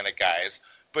two-shoes kind of guys,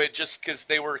 but just because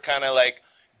they were kind of like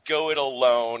go it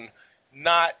alone,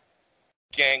 not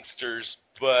gangsters,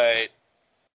 but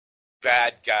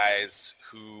bad guys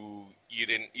who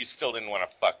you still didn't want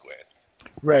to fuck with.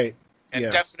 Right.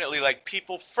 And definitely like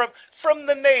people from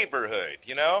the neighborhood,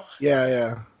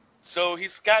 Yeah. So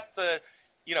he's got the,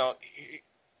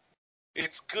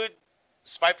 it's good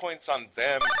spy points on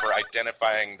them for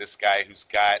identifying this guy who's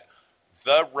got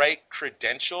the right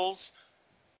credentials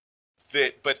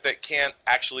but that can't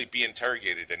actually be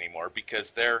interrogated anymore because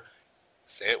they're,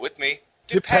 say it with me,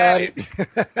 depadded.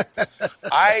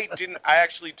 I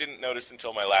actually didn't notice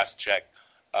until my last check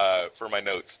for my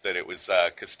notes that it was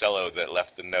Costello that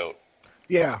left the note.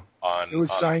 Yeah. It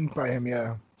was signed by him,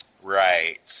 yeah.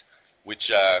 Right.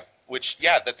 Which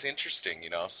that's interesting,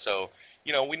 So,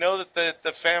 we know that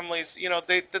the families,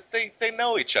 they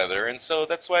know each other, and so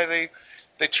that's why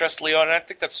they trust Leo, and I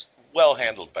think that's well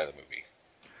handled by the movie.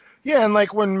 Yeah, and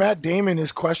like when Matt Damon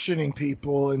is questioning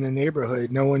people in the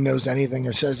neighborhood, no one knows anything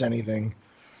or says anything.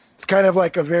 It's kind of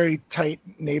like a very tight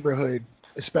neighborhood,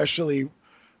 especially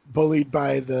bullied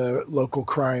by the local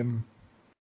crime.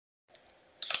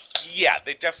 Yeah,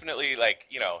 they definitely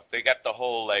they got the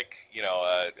whole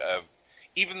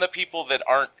even the people that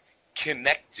aren't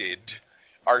connected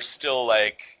are still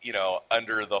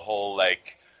under the whole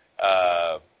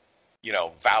vow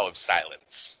of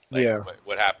silence. Yeah.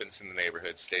 What happens in the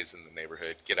neighborhood stays in the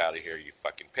neighborhood. Get out of here, you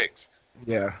fucking pigs.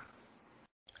 Yeah.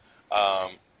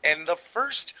 And the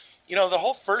first, the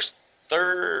whole first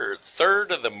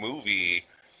third of the movie,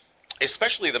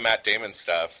 especially the Matt Damon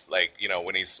stuff,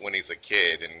 when he's a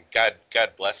kid, and God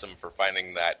bless him for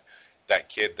finding that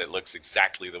kid that looks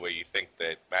exactly the way you think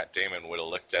that Matt Damon would have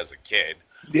looked as a kid.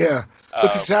 Yeah,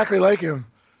 looks exactly like him.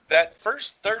 That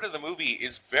first third of the movie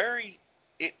is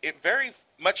it very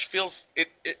much feels,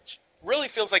 it really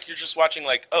feels like you're just watching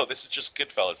this is just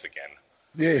Goodfellas again.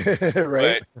 Yeah,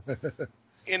 right. But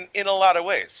in a lot of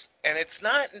ways. And it's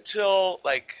not until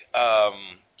I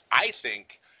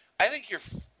think you're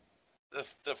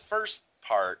the first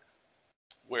part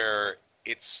where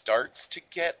it starts to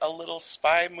get a little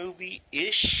spy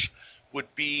movie-ish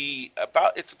would be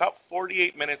about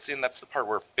 48 minutes in. That's the part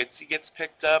where Fitzy gets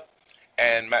picked up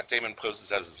and Matt Damon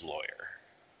poses as his lawyer.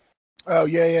 Oh,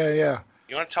 yeah.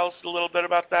 You want to tell us a little bit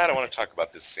about that? I want to talk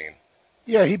about this scene.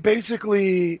 Yeah, he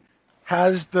basically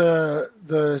has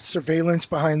the surveillance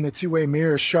behind the two-way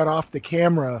mirror shut off the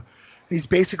camera. He's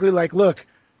basically like, look,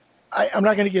 I'm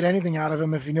not going to get anything out of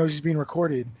him if he knows he's being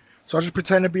recorded. So I'll just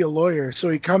pretend to be a lawyer. So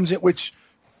he comes in,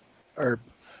 or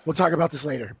we'll talk about this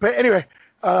later. But anyway,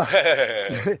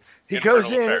 he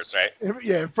goes in. Affairs, right?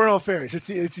 Yeah, Infernal Affairs. It's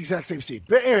the exact same scene.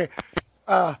 But anyway,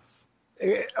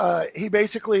 he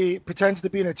basically pretends to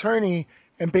be an attorney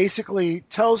and basically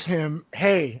tells him,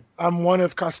 hey, I'm one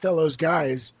of Costello's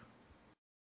guys.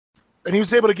 And he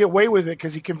was able to get away with it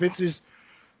because he convinces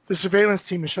the surveillance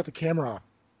team to shut the camera off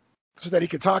so that he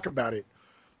could talk about it.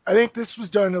 I think this was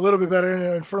done a little bit better in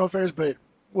Infernal Affairs, but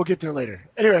we'll get there later.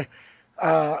 Anyway,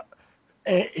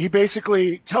 he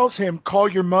basically tells him, call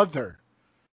your mother.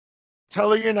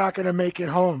 Tell her you're not going to make it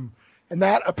home. And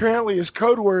that apparently is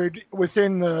code word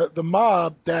within the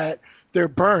mob that they're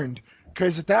burned.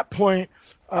 Because at that point,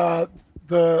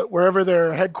 wherever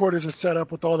their headquarters are set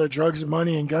up with all their drugs and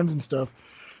money and guns and stuff,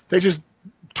 they just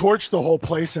torch the whole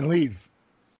place and leave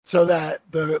so that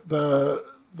the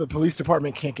police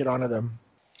department can't get onto them.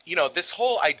 This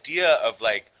whole idea of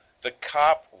the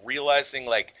cop realizing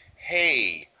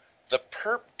hey, the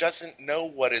perp doesn't know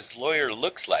what his lawyer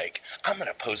looks like. I'm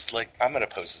gonna pose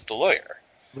as the lawyer.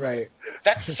 Right.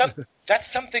 That's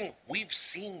something we've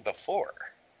seen before.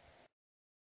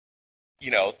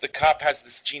 The cop has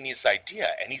this genius idea,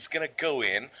 and he's going to go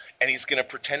in, and he's going to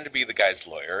pretend to be the guy's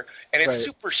lawyer, and it's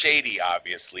super shady,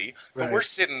 obviously, but we're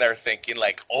sitting there thinking,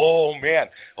 oh, man,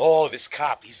 this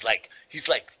cop, he's like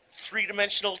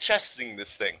three-dimensional chessing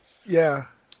this thing. Yeah.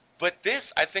 But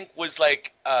this, I think, was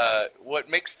what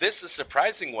makes this a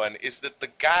surprising one is that the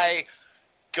guy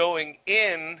going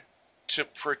in to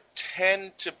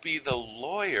pretend to be the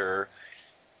lawyer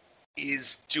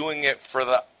is doing it for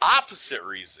the opposite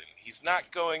reason. He's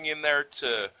not going in there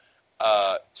to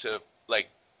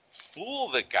fool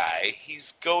the guy.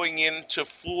 He's going in to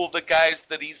fool the guys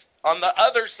that he's on the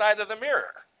other side of the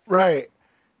mirror. Right.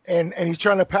 And he's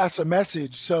trying to pass a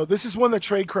message. So this is when the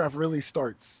tradecraft really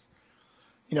starts.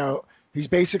 He's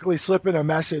basically slipping a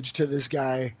message to this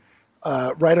guy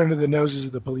right under the noses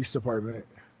of the police department.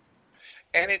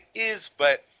 And it is,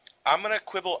 but I'm going to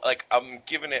quibble. I'm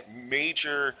giving it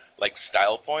major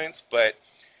style points, but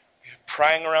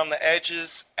prying around the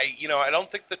edges, I don't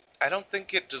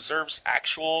think it deserves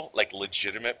actual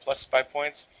legitimate plus spy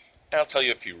points. And I'll tell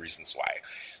you a few reasons why.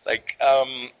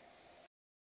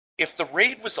 If the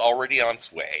raid was already on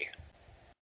its way,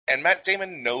 and Matt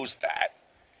Damon knows that,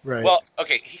 right? Well,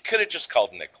 okay, he could have just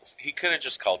called Nichols. He could have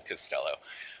just called Costello.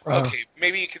 Uh-huh. Okay,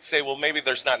 maybe you could say, well, maybe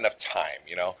there's not enough time,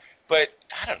 But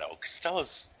I don't know. Costello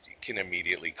can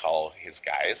immediately call his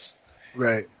guys.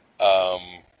 Right.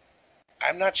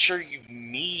 I'm not sure you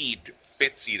need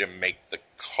Fitzy to make the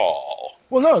call.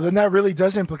 Well, no, then that really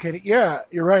does implicate it. Yeah,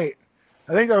 you're right.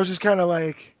 I think that was just kind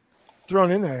of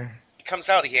thrown in there. He comes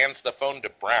out, he hands the phone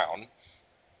to Brown.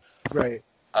 Right.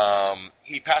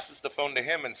 He passes the phone to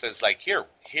him and says, here,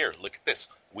 look at this.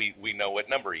 We know what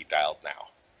number he dialed now.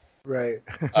 Right.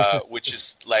 Which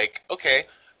is okay,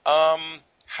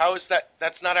 how is that?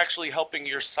 That's not actually helping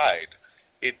your side.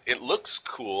 It looks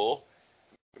cool.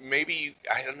 Maybe,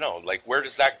 I don't know, where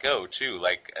does that go too?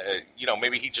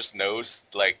 Maybe he just knows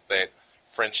that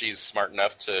Frenchie's smart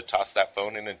enough to toss that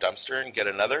phone in a dumpster and get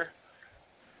another.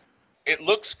 It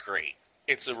looks great.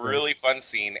 It's a really fun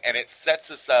scene, and it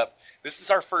sets us up. This is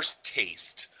our first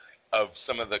taste of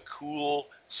some of the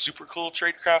super cool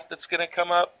tradecraft that's going to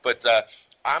come up, but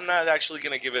I'm not actually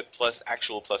going to give it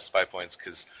actual plus 5 points,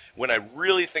 because when I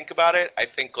really think about it, I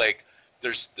think like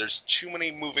there's too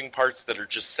many moving parts that are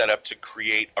just set up to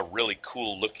create a really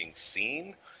cool looking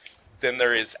scene than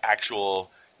there is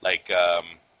actual like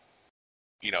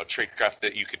tradecraft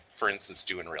that you could, for instance,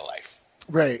 do in real life.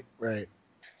 Right.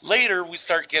 Later, we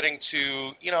start getting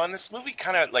to, and this movie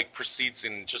kind of like proceeds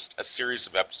in just a series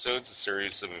of episodes, a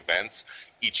series of events.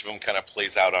 Each of them kind of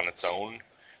plays out on its own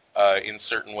in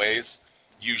certain ways,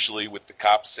 usually with the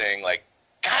cops saying like,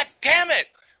 "God damn it,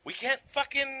 we can't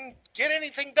fucking get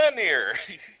anything done here."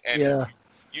 And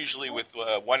usually with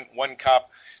one cop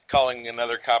calling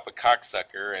another cop a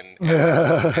cocksucker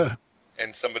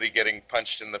and somebody getting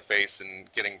punched in the face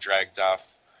and getting dragged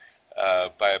off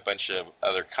by a bunch of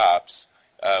other cops.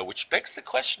 Which begs the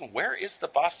question: where is the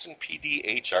Boston PD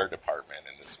HR department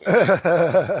in this movie?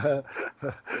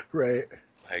 Right.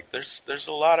 Like, there's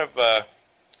a lot of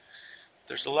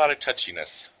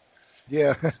touchiness.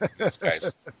 Yeah. These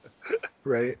guys.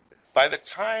 Right. By the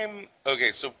time,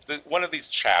 so one of these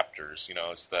chapters,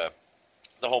 is the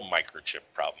whole microchip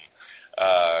problem.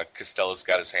 Costello's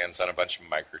got his hands on a bunch of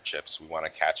microchips. We want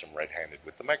to catch him red-handed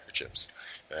with the microchips,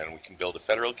 and we can build a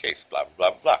federal case. Blah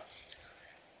blah blah blah.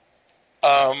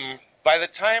 By the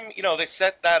time, they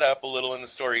set that up a little in the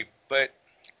story, but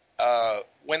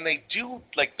when they do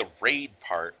like the raid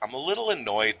part, I'm a little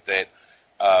annoyed that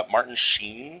Martin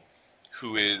Sheen,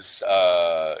 who is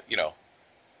El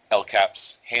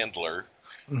Cap's handler,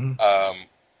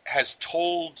 has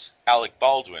told Alec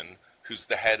Baldwin, who's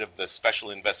the head of the Special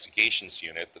Investigations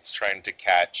Unit that's trying to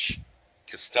catch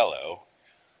Costello,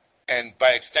 and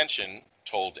by extension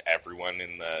told everyone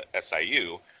in the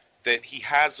SIU that he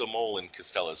has a mole in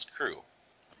Costello's crew.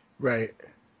 Right.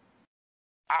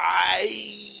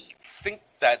 I think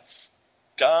that's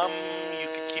dumb. You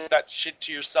could keep that shit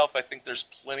to yourself. I think there's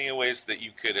plenty of ways that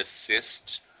you could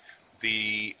assist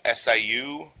the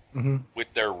SIU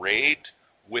with their raid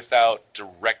without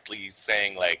directly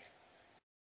saying, like,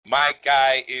 my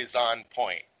guy is on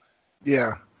point.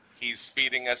 Yeah. He's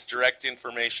feeding us direct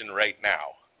information right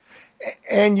now.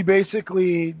 And you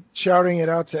basically, shouting it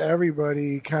out to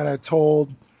everybody, kind of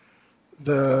told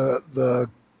the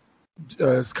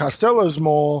Costello's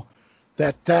mole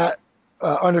that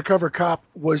undercover cop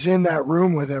was in that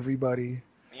room with everybody.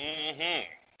 Mm-hmm.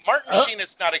 Martin Sheen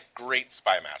is not a great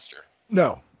spy master.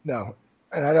 No.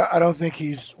 And I don't think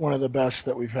he's one of the best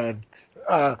that we've had.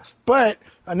 But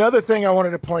another thing I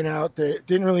wanted to point out that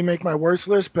didn't really make my worst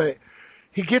list, but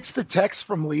he gets the text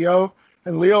from Leo,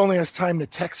 and Leo only has time to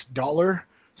text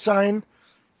 $sign.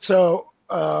 So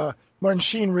Martin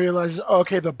Sheen realizes,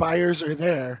 okay, the buyers are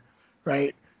there,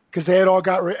 right? Because they had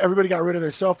everybody got rid of their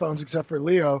cell phones except for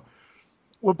Leo.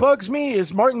 What bugs me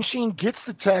is Martin Sheen gets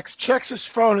the text, checks his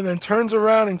phone, and then turns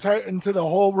around into the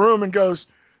whole room and goes,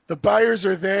 "The buyers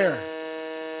are there.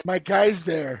 My guy's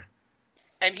there."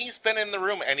 And he's been in the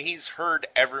room, and he's heard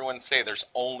everyone say there's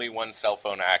only one cell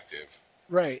phone active.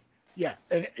 Right. Yeah.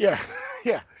 And yeah.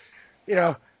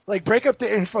 Like break up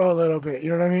the info a little bit. You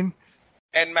know what I mean?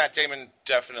 And Matt Damon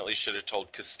definitely should have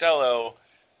told Costello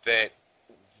that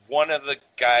one of the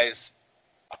guys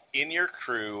in your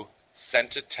crew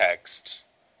sent a text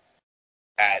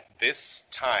at this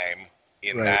time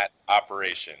in that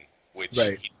operation, which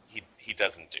he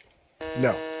doesn't do.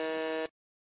 No.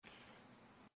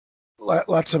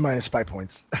 Lots of minus 5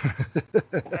 points.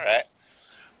 All right.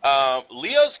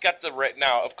 Leo's got the right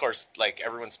now. Of course, like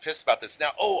everyone's pissed about this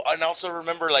now. Oh, and also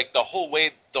remember, like the whole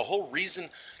reason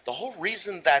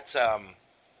that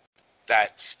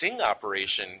that sting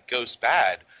operation goes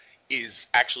bad is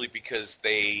actually because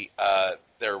there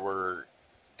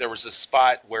was a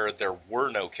spot where there were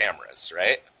no cameras,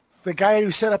 right? The guy who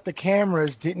set up the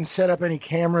cameras didn't set up any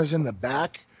cameras in the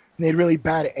back, and they had really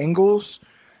bad angles.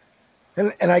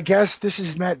 And I guess this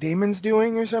is Matt Damon's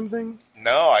doing or something?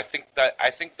 No, I think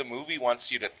the movie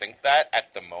wants you to think that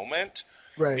at the moment.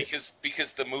 Right.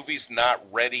 Because the movie's not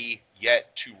ready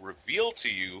yet to reveal to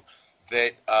you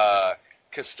that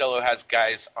Costello has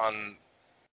guys on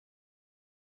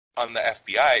the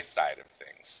FBI side of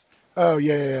things. Oh,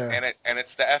 yeah. And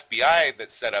it's the FBI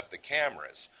that set up the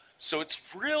cameras. So it's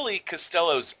really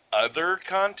Costello's other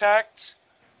contact,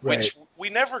 which we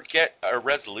never get a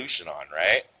resolution on,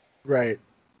 right? Right.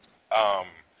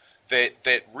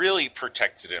 That really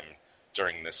protected him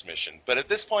during this mission. But at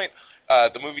this point,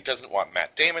 the movie doesn't want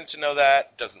Matt Damon to know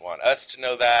that, doesn't want us to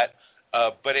know that.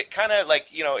 But it kind of like,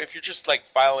 if you're just like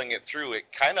filing it through,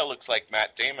 it kind of looks like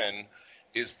Matt Damon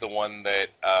is the one that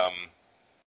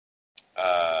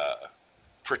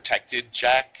protected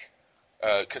Jack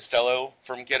Costello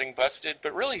from getting busted,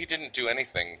 but really he didn't do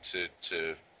anything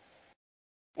to.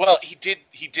 Well, he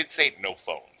did say no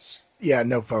phones. Yeah,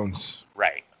 no phones.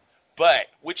 Right. But,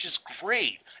 which is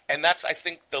great. And that's, I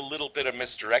think, the little bit of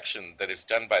misdirection that is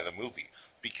done by the movie.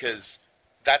 Because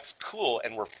that's cool,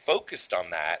 and we're focused on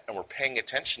that, and we're paying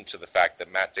attention to the fact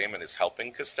that Matt Damon is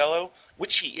helping Costello,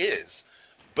 which he is.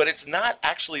 But it's not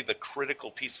actually the critical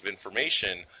piece of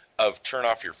information of turn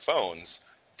off your phones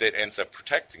that ends up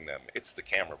protecting them. It's the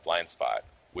camera blind spot,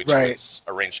 which was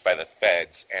arranged by the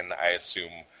feds, and I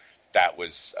assume that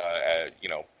was,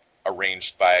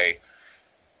 arranged by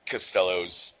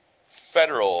Costello's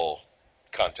federal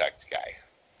contact guy.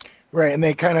 Right, and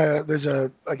they there's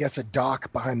a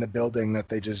dock behind the building that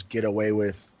they just get away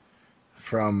with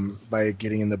by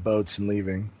getting in the boats and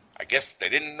leaving. I guess they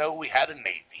didn't know we had a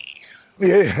navy.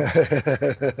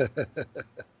 Yeah.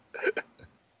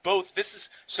 This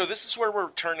is where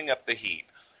we're turning up the heat.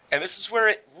 And this is where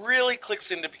it really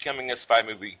clicks into becoming a spy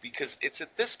movie, because it's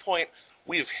at this point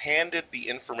we've handed the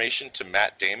information to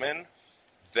Matt Damon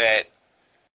that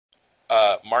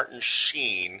Martin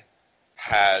Sheen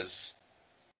has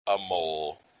a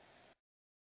mole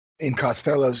in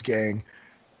Costello's gang.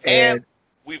 And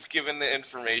we've given the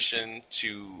information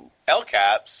to El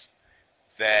Caps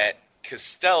that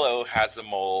Costello has a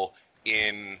mole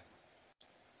in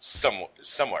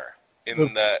somewhere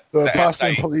in the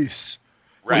Boston SIU. police.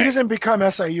 Right. He doesn't become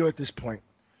SIU at this point.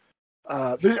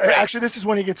 Actually, this is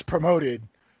when he gets promoted,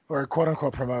 or quote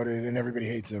unquote promoted, and everybody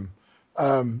hates him.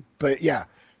 But yeah,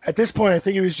 at this point, I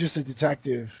think he was just a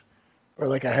detective, or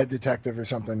like a head detective or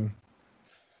something.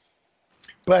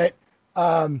 But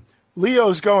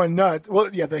Leo's going nuts. Well,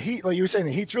 yeah, the heat, like you were saying,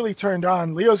 the heat's really turned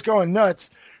on. Leo's going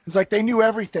nuts. It's like they knew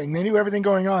everything. They knew everything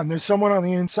going on. There's someone on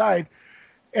the inside.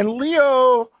 And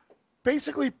Leo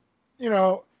basically,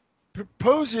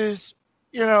 proposes,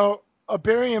 a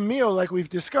barium meal like we've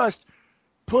discussed,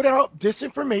 put out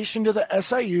disinformation to the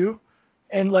SIU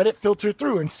and let it filter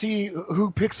through and see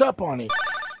who picks up on it.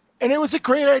 And it was a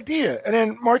great idea. And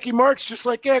then Marky Mark's just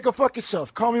like, yeah, go fuck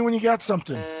yourself. Call me when you got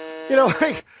something.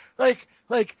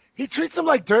 Like he treats him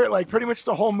like dirt, like pretty much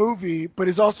the whole movie, but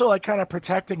is also like kind of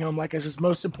protecting him like as his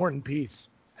most important piece.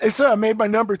 It's made my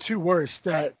number 2 worst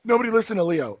that nobody listened to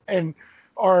Leo, and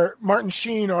our Martin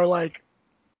Sheen are like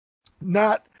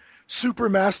not super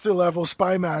master level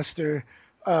spy master,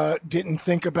 didn't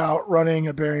think about running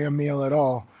a barium meal at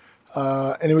all.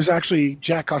 And it was actually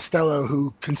Jack Costello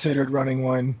who considered running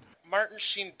one. Martin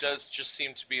Sheen does just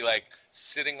seem to be like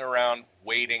sitting around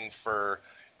waiting for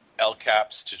El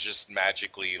Caps to just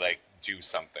magically like do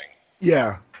something.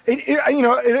 Yeah.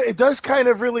 It does kind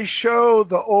of really show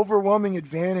the overwhelming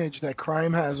advantage that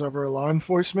crime has over law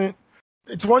enforcement.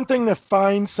 It's one thing to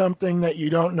find something that you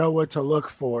don't know what to look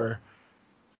for.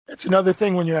 It's another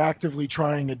thing when you're actively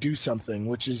trying to do something,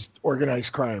 which is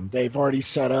organized crime. They've already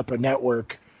set up a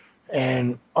network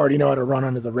and already know how to run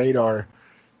under the radar.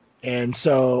 And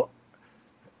so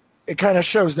it kind of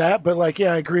shows that. But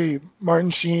I agree.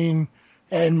 Martin Sheen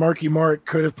and Marky Mark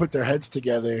could have put their heads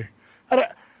together.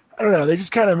 I don't know. They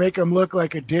just kind of make him look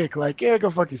like a dick. Like, yeah, go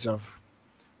fuck yourself.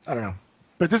 I don't know.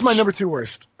 But this is my number 2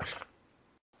 worst.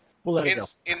 We'll let it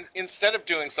go. Instead of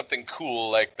doing something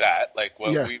cool like that, like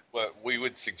what we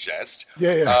would suggest,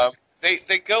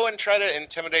 they go and try to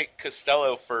intimidate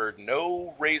Costello for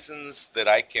no reasons that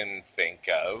I can think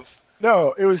of.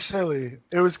 No, it was silly.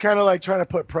 It was kind of like trying to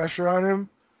put pressure on him,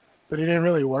 but it didn't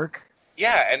really work.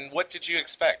 Yeah, and what did you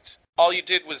expect? All you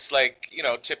did was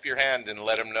tip your hand and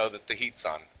let him know that the heat's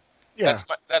on. Yeah.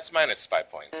 That's minus spy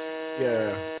points.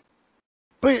 Yeah.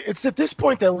 But it's at this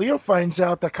point that Leo finds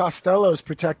out that Costello is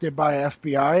protected by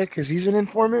FBI because he's an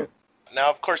informant. Now,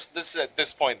 of course, at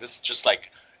this point, this is just like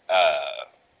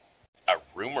a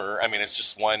rumor. I mean, it's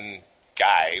just one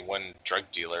guy, one drug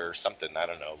dealer or something. I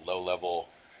don't know, low level.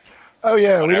 Oh,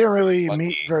 yeah. We didn't really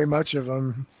meet very much of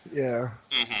him. Yeah.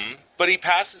 Mm-hmm. But he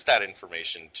passes that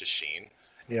information to Sheen.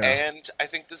 Yeah. And I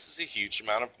think this is a huge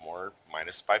amount of more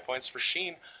minus spy points for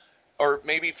Sheen. Or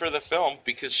maybe for the film,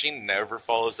 because Sheen never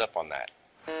follows up on that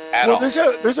at all.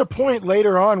 There's a point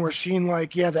later on where Sheen the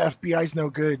FBI's no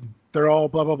good. They're all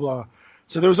blah, blah, blah.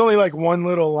 So there was only one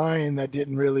little line that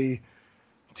didn't really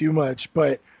do much.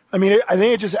 But, I mean, I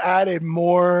think it just added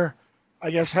more,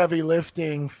 I guess, heavy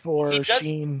lifting for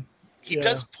Sheen. He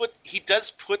does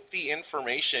put the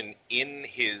information in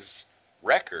his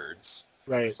records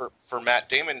right. for Matt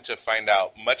Damon to find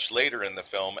out much later in the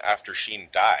film after Sheen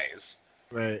dies.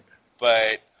 Right.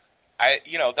 But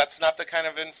that's not the kind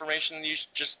of information you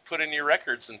should just put in your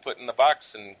records and put in the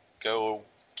box and go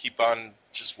keep on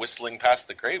just whistling past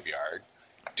the graveyard.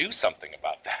 do something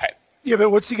about that. Yeah,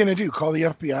 but what's he going to do? Call the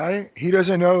FBI? He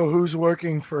doesn't know who's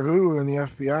working for who in the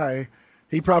FBI.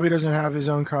 He probably doesn't have his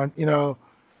own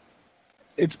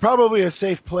it's probably a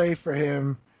safe play for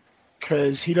him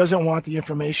because he doesn't want the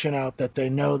information out that they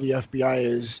know the FBI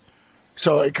is.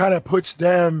 So it kind of puts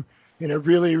them in a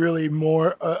really, really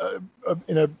more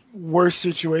in a worse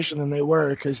situation than they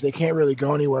were because they can't really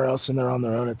go anywhere else and they're on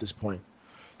their own at this point.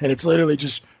 And it's literally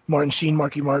just Martin Sheen,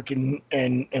 Marky Mark, and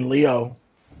Leo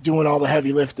doing all the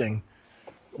heavy lifting,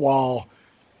 while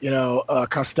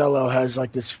Costello has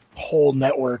like this whole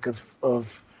network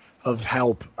of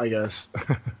help, I guess.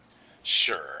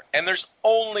 Sure. And there's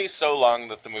only so long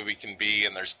that the movie can be,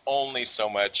 and there's only so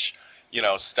much,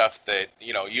 stuff that,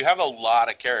 you have a lot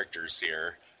of characters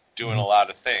here doing a lot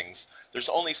of things. There's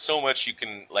only so much you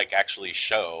can like actually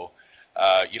show,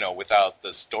 without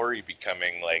the story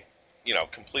becoming like,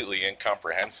 completely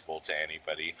incomprehensible to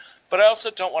anybody. But I also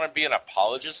don't want to be an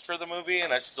apologist for the movie,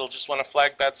 and I still just want to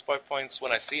flag bad spot points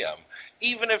when I see them,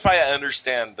 even if I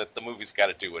understand that the movie's got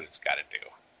to do what it's got to do.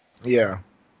 Yeah.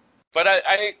 But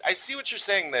I see what you're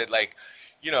saying, that like,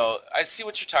 I see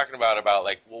what you're talking about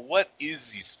like, well, what is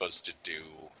he supposed to do?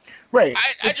 Right.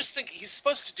 I just think he's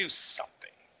supposed to do something.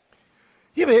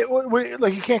 Yeah, but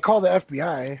like you can't call the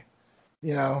FBI,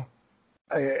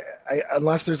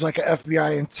 unless there's like an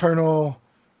FBI internal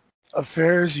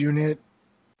affairs unit,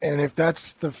 and if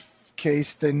that's the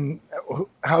case, then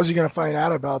how's he going to find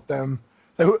out about them?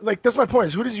 Like that's my point.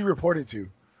 Is who does he report it to?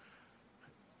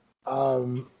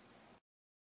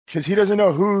 Because he doesn't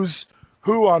know who's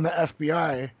who on the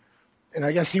FBI, and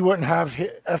I guess he wouldn't have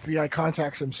FBI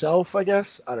contacts himself. I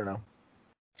guess I don't know.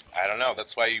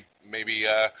 That's why you maybe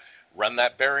run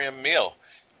that barium meal.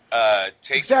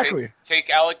 Take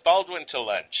Alec Baldwin to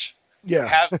lunch.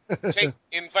 Yeah.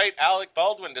 Invite Alec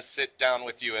Baldwin to sit down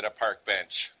with you at a park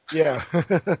bench. Yeah.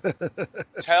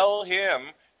 Tell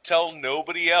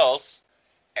nobody else,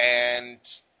 and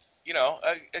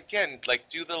again, like,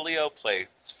 do the Leo play.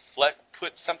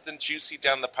 Put something juicy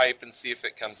down the pipe and see if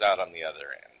it comes out on the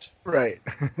other end. Right.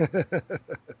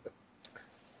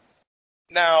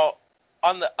 Now,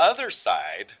 on the other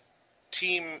side,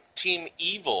 Team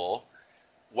Evil,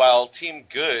 while Team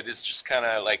Good is just kind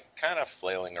of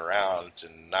flailing around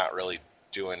and not really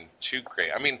doing too great.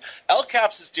 I mean, El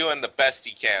Caps is doing the best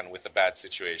he can with a bad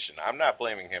situation. I'm not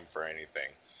blaming him for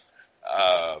anything.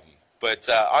 But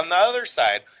on the other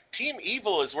side, Team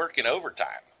Evil is working overtime.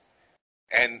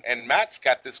 And Matt's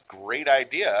got this great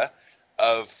idea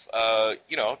of,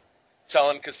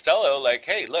 telling Costello, like,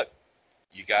 hey, look,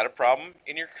 you got a problem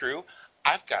in your crew.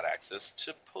 I've got access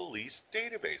to police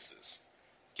databases.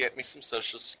 Get me some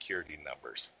social security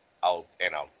numbers. I'll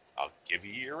give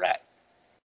you your rat.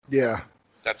 Yeah.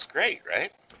 That's great,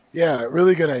 right? Yeah,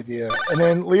 really good idea. And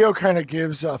then Leo kind of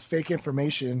gives fake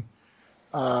information,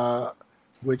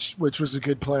 which was a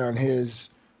good play on his.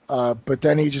 But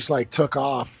then he just took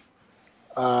off.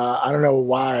 I don't know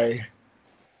why,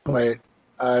 but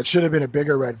it should have been a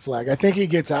bigger red flag. I think he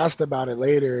gets asked about it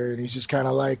later, and he's just kind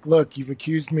of like, look, you've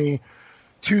accused me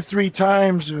 2-3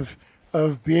 times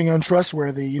of being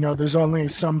untrustworthy. There's only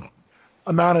some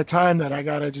amount of time that I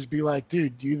gotta just be like,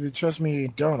 dude, you either trust me or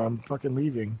you don't. I'm fucking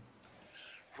leaving.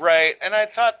 Right, and I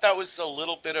thought that was a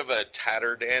little bit of a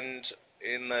tattered end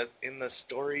in the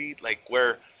story, like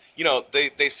where,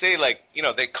 they say, like,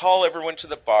 they call everyone to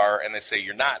the bar and they say,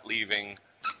 you're not leaving,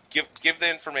 give the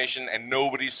information, and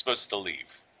nobody's supposed to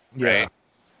leave. Right? Yeah.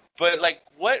 But like,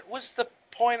 what was the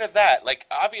point of that? Like,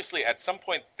 obviously at some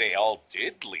point they all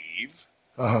did leave.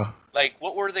 Uh-huh. Like,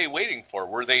 what were they waiting for?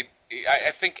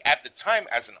 I think at the time,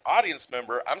 as an audience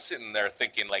member, I'm sitting there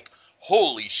thinking, like,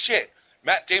 holy shit,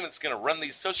 Matt Damon's going to run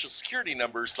these social security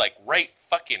numbers, like, right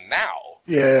fucking now.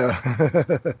 Yeah.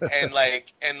 and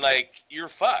you're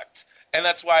fucked. And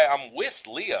that's why I'm with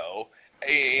Leo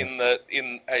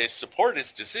I support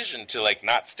his decision to, like,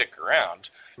 not stick around.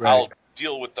 Right. I'll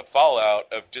deal with the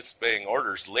fallout of disobeying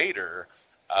orders later.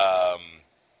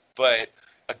 But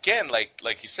again, like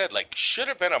you said, like, should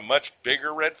have been a much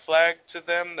bigger red flag to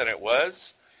them than it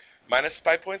was. Minus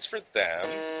 5 points for them.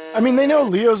 I mean, they know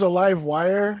Leo's a live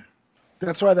wire.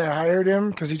 That's why they hired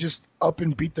him, because he just up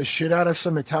and beat the shit out of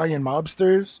some Italian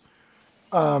mobsters.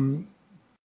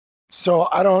 So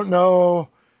I don't know.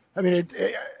 I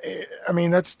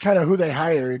mean, that's kind of who they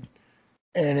hired,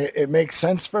 and it makes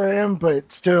sense for him.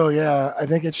 But still, yeah, I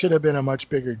think it should have been a much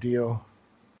bigger deal.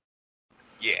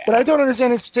 Yeah. But I don't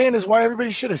understand is why everybody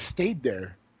should have stayed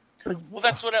there. Well,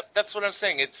 that's what I'm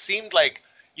saying. It seemed like,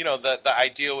 the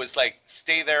idea was like,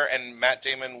 stay there and Matt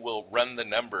Damon will run the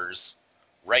numbers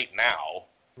right now.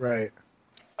 Right.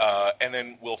 And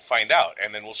then we'll find out,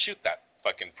 and then we'll shoot that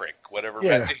fucking prick. Whatever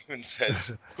Yeah. Matt Damon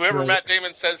says, whoever Right. Matt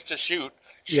Damon says to shoot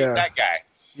Yeah. that guy.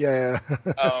 Yeah.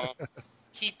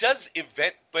 He does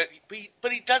but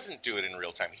he doesn't do it in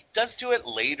real time. He does do it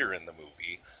later in the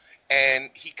movie, and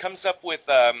he comes up with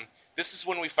this is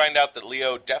when we find out that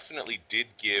Leo definitely did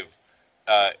give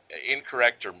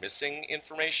incorrect or missing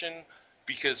information,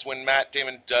 because when Matt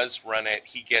Damon does run it,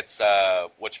 he gets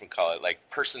whatchamacallit, like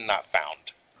person not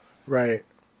found. Right.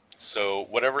 So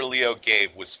whatever Leo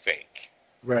gave was fake.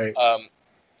 Right.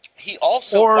 He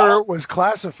also Or was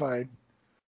classified.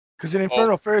 Because in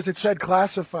Infernal Affairs it said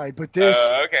classified, but this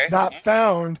okay. not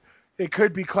found, it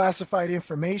could be classified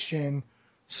information.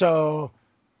 So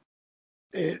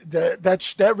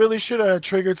that really should have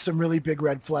triggered some really big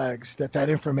red flags that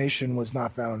information was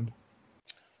not found.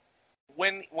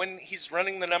 When he's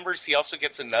running the numbers, he also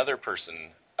gets another person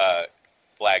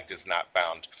flagged as not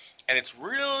found, and it's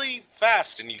really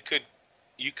fast, and you could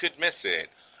miss it.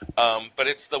 But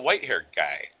it's the white-haired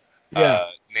guy,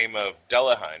 name of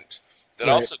Delahunt, that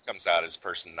Right. also comes out as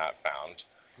person not found.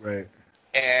 Right.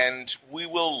 And we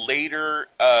will later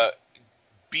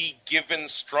be given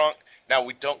strong. Now,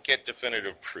 we don't get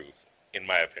definitive proof, in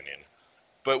my opinion,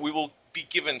 but we will be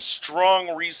given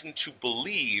strong reason to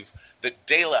believe that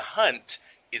Delahunt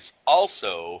is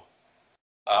also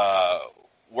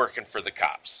working for the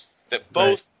cops. That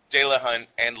both Delahunt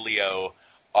and Leo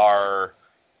are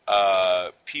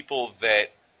people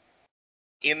that,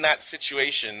 in that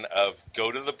situation of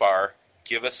go to the bar,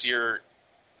 give us your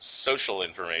social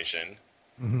information,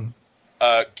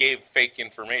 gave fake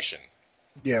information.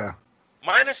 Yeah.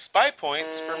 Minus spy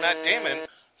points for Matt Damon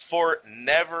for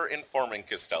never informing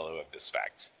Costello of this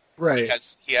fact. Right.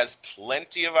 Because he has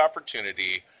plenty of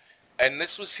opportunity, and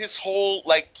this was his whole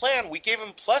plan. We gave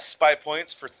him plus spy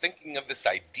points for thinking of this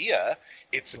idea.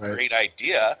 It's a great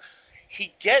idea.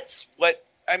 He gets what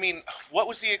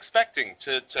was he expecting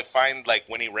to find?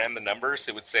 When he ran the numbers,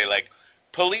 it would say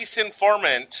police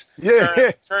informant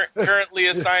currently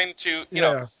assigned to you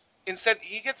know. Instead,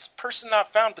 he gets person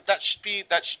not found, but that should be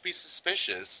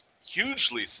suspicious,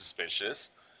 hugely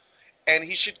suspicious, and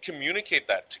he should communicate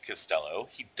that to Costello.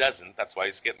 He doesn't. That's why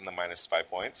he's getting the minus spy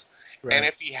points. Right. And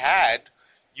if he had,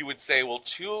 you would say, well,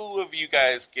 two of you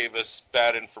guys gave us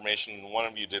bad information, and one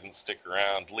of you didn't stick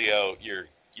around. Leo, you're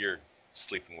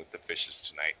sleeping with the fishes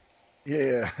tonight.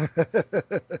 Yeah.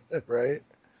 Right.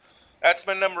 That's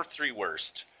my number 3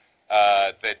 worst.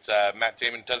 That Matt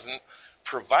Damon doesn't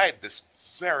provide this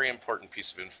very important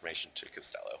piece of information to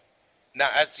Costello. Now,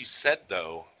 as you said,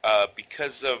 though,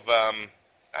 because of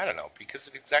because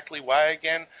of exactly why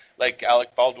again?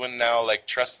 Alec Baldwin now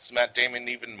trusts Matt Damon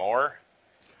even more.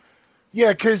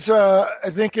 Yeah, because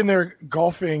I think in their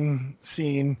golfing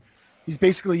scene, he's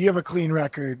basically, you have a clean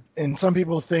record, and some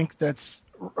people think that's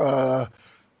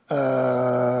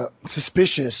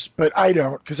suspicious, but I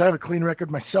don't, because I have a clean record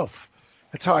myself.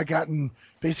 That's how I got in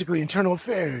basically internal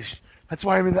affairs. That's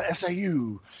why I'm in the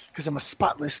SIU, because I'm a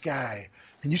spotless guy.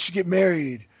 And you should get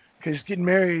married, because getting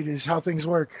married is how things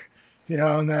work,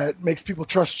 and that makes people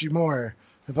trust you more,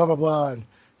 and blah, blah, blah. And,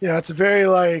 it's a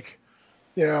very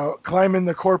climbing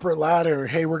the corporate ladder,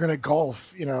 hey, we're going to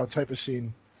golf, type of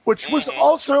scene, which was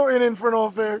also in Infernal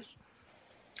Affairs.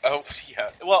 Oh,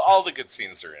 yeah. Well, all the good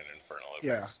scenes are in Infernal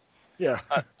Affairs. Yeah.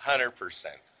 100%.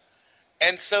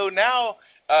 And so now,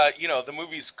 the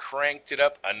movie's cranked it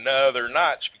up another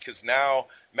notch, because now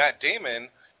Matt Damon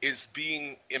is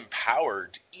being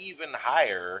empowered even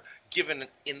higher, given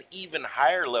an even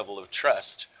higher level of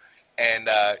trust and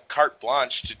carte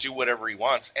blanche to do whatever he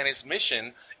wants. And his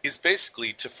mission is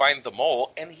basically to find the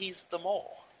mole, and he's the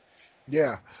mole.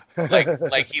 Yeah.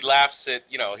 He laughs at,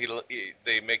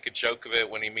 they make a joke of it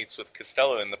when he meets with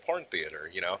Costello in the porn theater,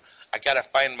 I gotta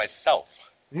find myself.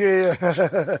 Yeah.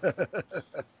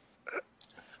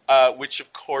 Which,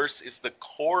 of course, is the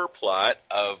core plot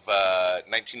of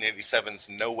 1987's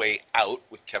No Way Out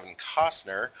with Kevin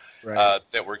Costner,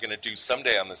 that we're going to do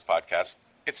someday on this podcast.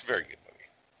 It's a very good movie.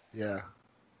 Yeah.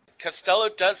 Costello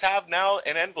does have now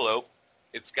an envelope.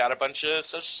 It's got a bunch of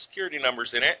Social Security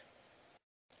numbers in it.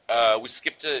 We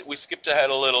skipped ahead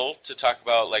a little to talk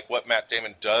about what Matt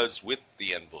Damon does with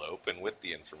the envelope and with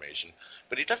the information,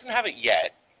 but he doesn't have it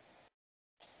yet.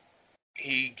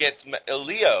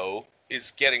 Leo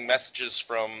is getting messages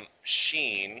from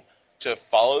Sheen to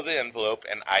follow the envelope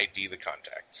and ID the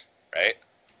contact, right?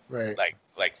 Right.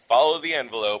 Follow the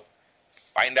envelope,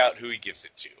 find out who he gives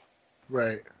it to.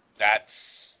 Right.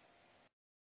 That's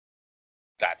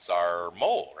our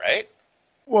mole, right?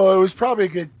 Well, it was probably a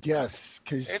good guess,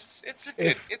 because it's a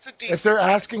decent if they're guess.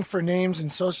 asking for names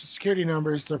and Social Security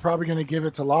numbers, they're probably going to give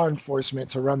it to law enforcement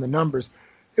to run the numbers.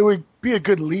 It would be a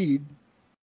good lead.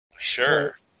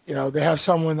 Sure. They have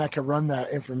someone that can run that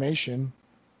information.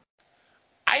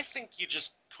 I think you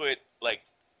just put like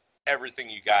everything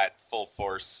you got, full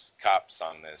force cops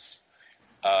on this,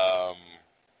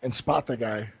 and spot the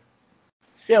guy.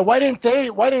 Yeah, why didn't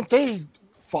they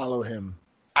follow him?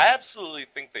 I absolutely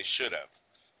think they should have.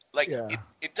 Like, Yeah.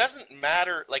 it doesn't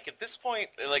matter. Like, at this point,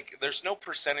 like, there's no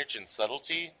percentage in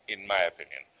subtlety, in my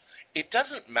opinion. It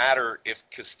doesn't matter if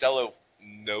Costello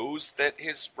knows that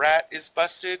his rat is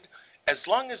busted, as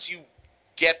long as you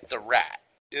get the rat.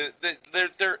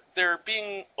 They're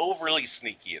being overly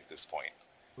sneaky at this point.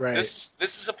 Right. This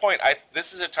is a point.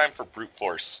 This is a time for brute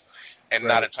force, and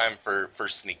not a time for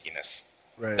sneakiness.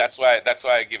 Right. That's why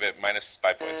I give it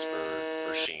 -5 points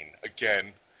for Sheen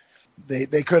again.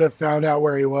 They could have found out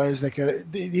where he was. They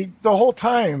could the whole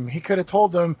time he could have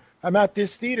told them, "I'm at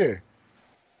this theater.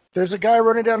 There's a guy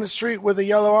running down the street with a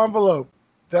yellow envelope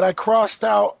that I crossed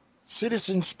out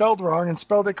citizen spelled wrong and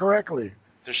spelled it correctly."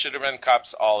 There should have been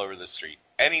cops all over the street.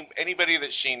 Anybody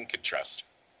that Sheen could trust.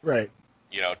 Right.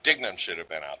 Dignam should have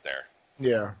been out there.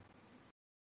 Yeah.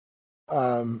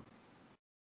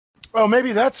 Well,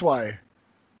 maybe that's why.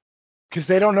 Because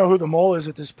they don't know who the mole is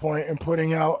at this point, and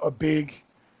putting out a big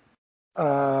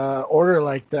order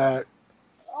like that.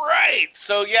 Right.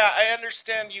 So yeah, I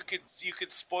understand you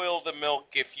could spoil the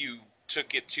milk if you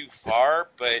took it too far,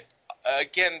 but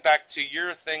again, back to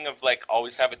your thing of like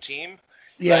always have a team.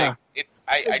 Yeah.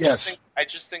 I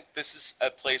just think this is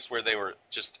a place where they were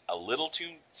just a little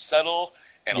too subtle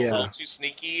and a little too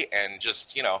sneaky, and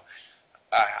just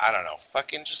I don't know,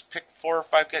 fucking just pick 4 or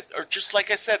 5 guys, or just like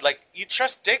I said, like you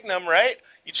trust Dignam, right?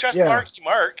 You trust Marky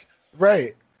Mark,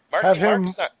 right?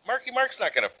 Marky Mark's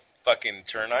not gonna fucking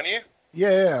turn on you.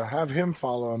 Yeah, have him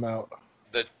follow him out.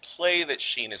 The play that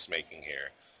Sheen is making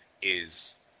here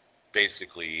is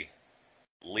basically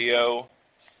Leo,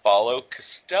 follow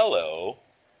Costello,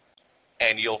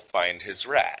 and you'll find his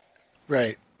rat.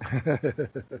 Right.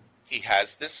 He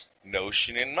has this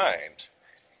notion in mind.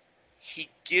 He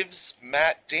gives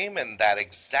Matt Damon that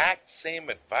exact same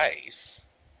advice.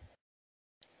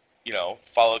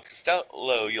 Follow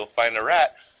Costello, you'll find a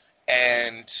rat.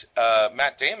 And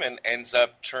Matt Damon ends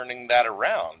up turning that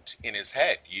around in his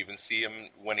head. You even see him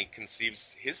when he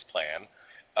conceives his plan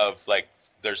of, like,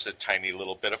 there's a tiny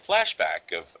little bit of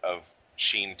flashback of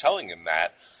Sheen telling him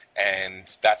that.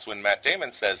 And that's when Matt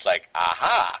Damon says, like,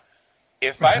 aha,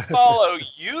 if I follow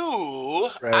you,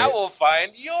 right. I will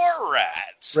find your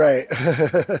rat. Right.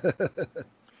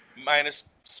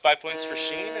 -5 points for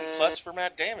Sheen and plus for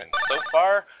Matt Damon. So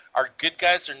far, our good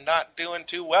guys are not doing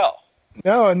too well.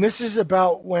 No, and this is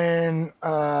about when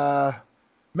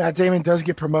Matt Damon does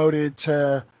get promoted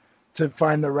to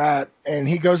find the rat, and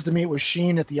he goes to meet with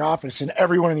Sheen at the office, and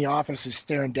everyone in the office is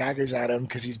staring daggers at him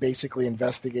because he's basically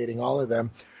investigating all of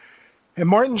them. And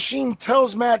Martin Sheen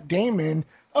tells Matt Damon,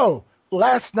 "Oh,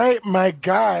 last night my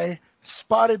guy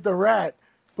spotted the rat,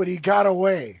 but he got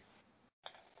away."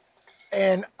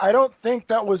 And I don't think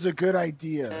that was a good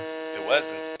idea.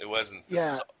 It wasn't.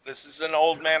 Yeah. This is an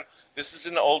old man. This is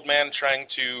an old man trying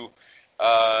to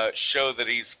show that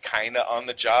he's kind of on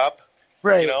the job.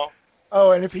 Right.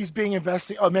 Oh, and if he's being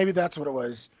investigated, maybe that's what it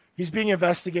was. He's being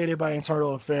investigated by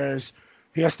Internal Affairs.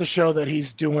 He has to show that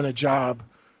he's doing a job.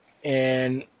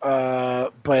 And,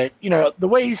 but, the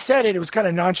way he said it, it was kind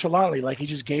of nonchalantly, like he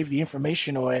just gave the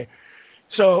information away.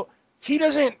 So he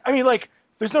doesn't,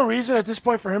 there's no reason at this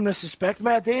point for him to suspect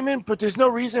Matt Damon, but there's no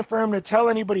reason for him to tell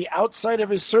anybody outside of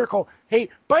his circle, hey,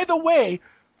 by the way,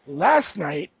 last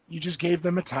night you just gave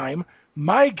them a time.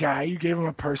 My guy, you gave him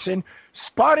a person,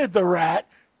 spotted the rat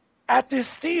at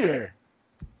this theater.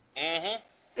 Mm-hmm.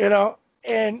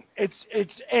 And it's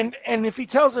and if he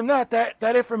tells him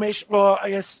that information, well, I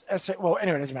guess anyway,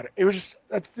 it doesn't matter. It was just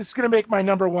this is gonna make my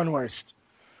number one worst.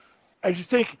 I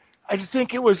just think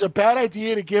it was a bad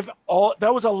idea to give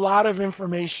that was a lot of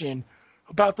information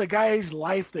about the guy's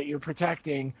life that you're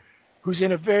protecting, who's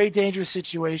in a very dangerous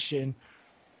situation,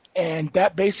 and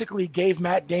that basically gave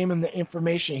Matt Damon the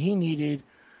information he needed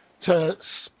to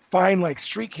find like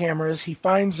street cameras. He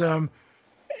finds them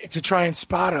to try and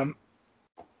spot him.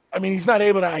 He's not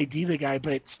able to ID the guy,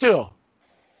 but still,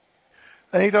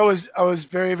 I think I was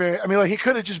very, very, he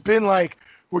could have just been like,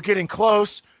 we're getting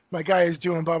close. My guy is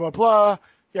doing blah, blah, blah.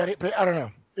 Yeah, but I don't know.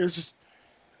 It was just,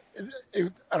 I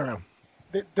don't know.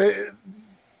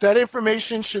 That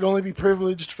information should only be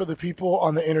privileged for the people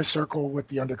on the inner circle with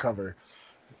the undercover.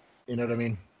 You know what I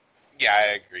mean? Yeah,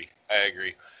 I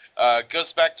agree.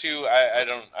 Goes back to,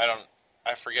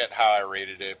 I forget how I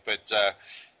rated it, but,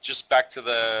 just back to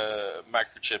the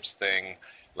microchips thing,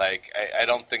 like, I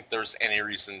don't think there's any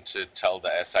reason to tell the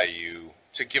SIU,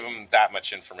 to give them that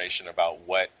much information about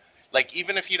what like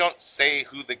even if you don't say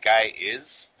who the guy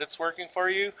is that's working for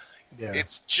you, Yeah.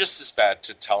 it's just as bad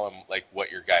to tell him like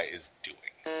what your guy is doing.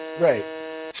 Right.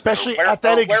 Especially Or at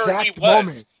that or where exact he moment.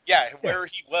 was. Yeah, where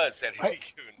he was at any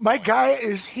given My point. guy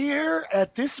is here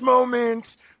at this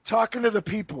moment talking to the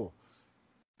people,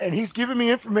 and he's giving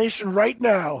me information right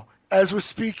now as we're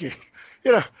speaking.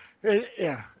 You know,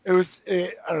 it was.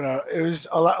 I don't know. It was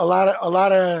a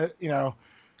lot of. You know,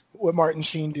 what Martin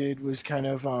Sheen did was kind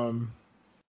of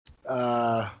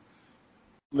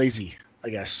lazy, I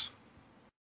guess.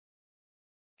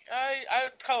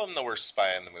 I'd call him the worst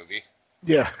spy in the movie.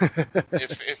 Yeah.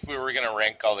 if we were gonna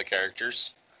rank all the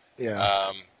characters.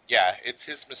 Yeah. Yeah, it's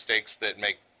his mistakes that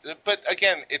make. But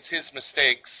again, it's his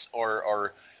mistakes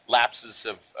or lapses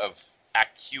of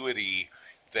acuity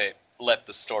that let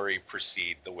the story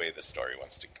proceed the way the story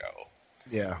wants to go.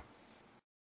 Yeah.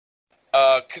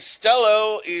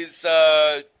 Costello is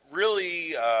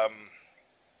really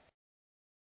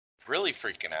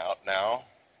freaking out now,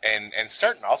 and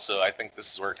starting also. I think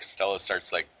this is where Costello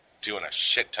starts like doing a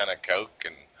shit ton of coke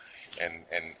and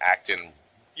acting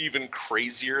even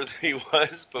crazier than he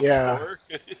was before.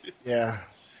 Yeah.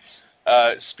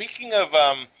 Speaking of,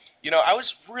 I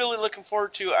was really looking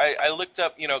forward to. I looked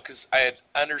up, because I had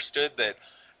understood that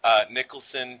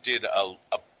Nicholson did a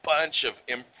bunch of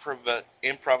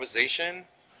improvisation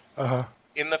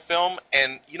in the film,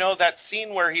 and that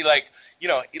scene where he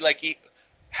he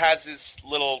has his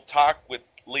little talk with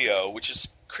Leo, which is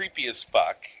creepy as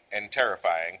fuck and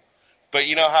terrifying. But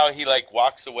you know how he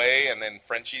walks away and then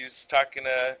Frenchie's talking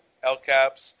to El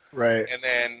Caps, Right. and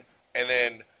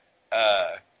then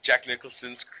Jack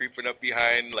Nicholson's creeping up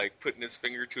behind, putting his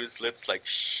finger to his lips,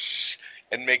 shh,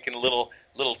 and making little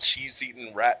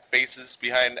cheese-eating rat faces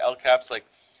behind El Caps.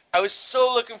 I was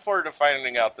so looking forward to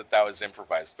finding out that was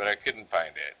improvised, but I couldn't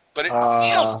find it. But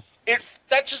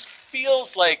that just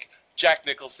feels like Jack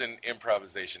Nicholson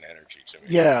improvisation energy to me.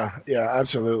 Yeah,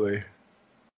 absolutely.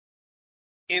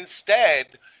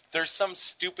 Instead, there's some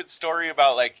stupid story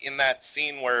about in that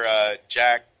scene where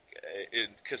Jack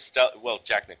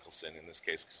Nicholson in this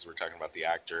case, because we're talking about the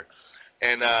actor,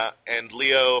 and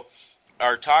Leo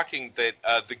are talking that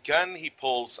the gun he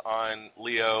pulls on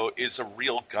Leo is a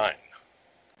real gun.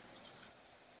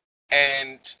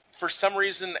 And for some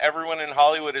reason, everyone in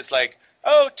Hollywood is like,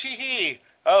 "Oh, tee-hee,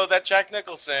 oh, that Jack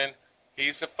Nicholson,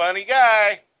 he's a funny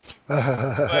guy."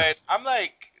 But I'm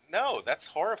like, no, that's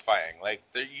horrifying.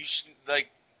 There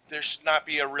should not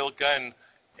be a real gun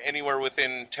anywhere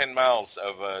within 10 miles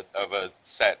of a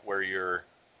set where you're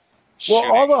shooting.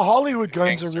 Well, all the Hollywood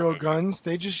guns are real movie. guns.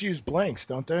 They just use blanks,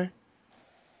 don't they?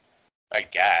 I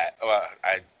get. Well,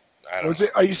 I don't. Was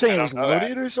it? Are you saying I it was don't know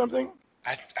loaded or something?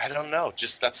 I don't know.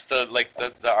 Just that's the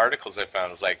articles I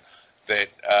found was that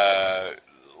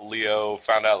Leo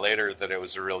found out later that it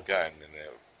was a real gun, and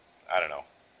I don't know.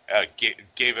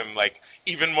 Gave him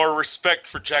even more respect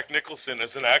for Jack Nicholson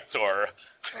as an actor.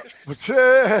 It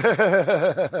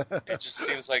just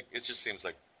seems like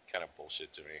kind of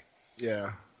bullshit to me.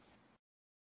 Yeah.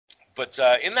 But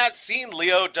in that scene,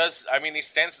 Leo does. I mean, he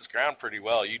stands his ground pretty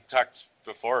well. You talked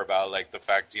before about the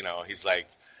fact he's like,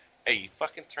 "Hey, you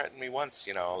fucking threatened me once,"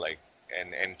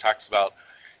 and talks about,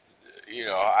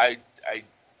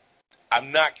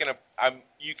 I'm not gonna.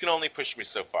 You can only push me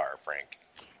so far, Frank.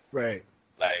 Right.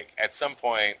 At some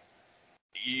point,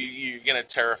 you're gonna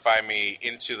terrify me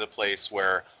into the place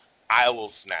where I will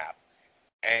snap.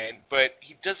 But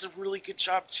he does a really good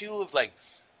job too of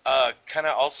kind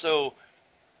of also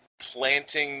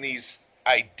planting these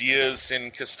ideas in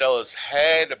Costello's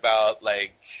head about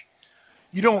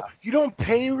you don't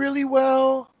pay really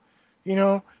well.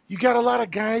 You got a lot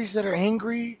of guys that are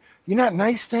angry. You're not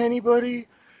nice to anybody.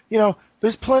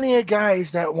 There's plenty of guys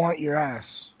that want your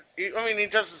ass. I mean, he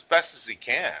does as best as he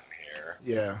can here.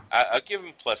 Yeah. I'll give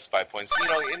him plus 5 points.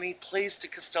 And he plays to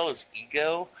Costello's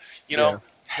ego.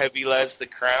 Heavy lies the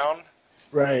crown.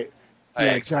 Right.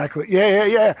 Yeah, exactly.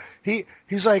 Yeah.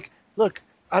 He's like, look,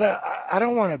 I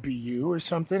don't want to be you or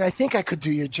something. I think I could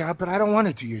do your job, but I don't want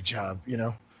to do your job.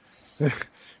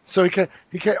 So he can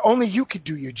only you could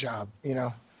do your job.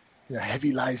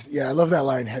 Heavy lies. Yeah, I love that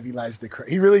line. Heavy lies the crown.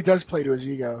 He really does play to his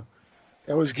ego.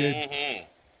 That was good. Mm-hmm.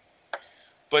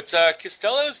 But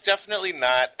Costello's definitely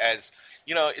not as,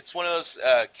 it's one of those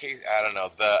cases, I don't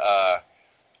know,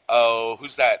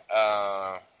 who's that?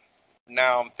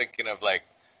 Now I'm thinking of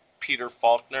Peter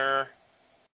Faulkner,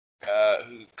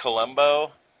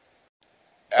 Columbo.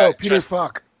 Peter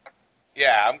Falk.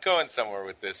 Yeah, I'm going somewhere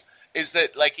with this. Is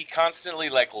that he constantly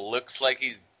looks like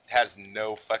he has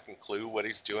no fucking clue what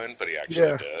he's doing, but he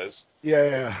actually does.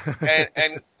 Yeah.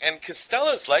 and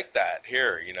Costello's like that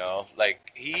here, you know,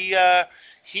 like he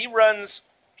runs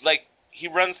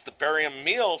the barium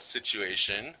meal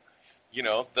situation, you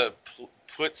know,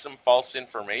 put some false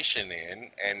information in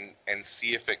and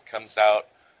see if it comes out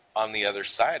on the other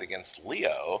side against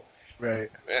Leo.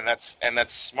 Right. And that's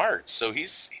smart. So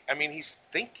he's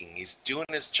thinking, he's doing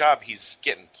his job. He's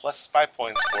getting plus spy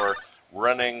points for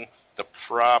running the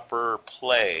proper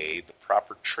play, the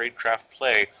proper tradecraft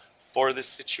play for this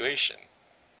situation.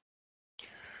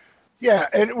 Yeah,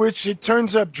 and which it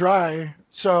turns up dry.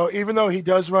 So even though he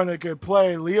does run a good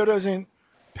play, Leo doesn't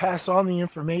pass on the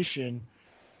information.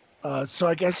 So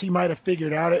I guess he might have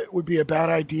figured out it would be a bad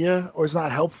idea or is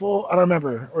not helpful. I don't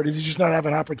remember. Or does he just not have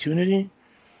an opportunity?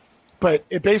 But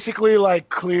it basically like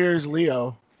clears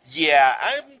Leo. Yeah,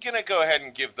 I'm going to go ahead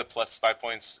and give the plus 5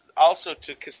 points also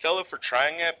to Costello for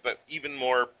trying it, but even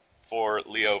more for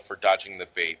Leo for dodging the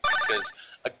bait. Because,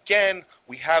 again,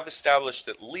 we have established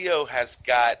that Leo has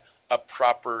got a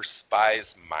proper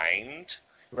spy's mind.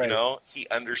 Right. You know, he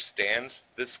understands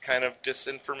this kind of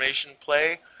disinformation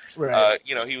play. Right.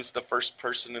 You know, he was the first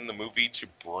person in the movie to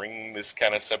bring this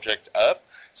kind of subject up.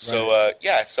 So,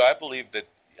 so I believe that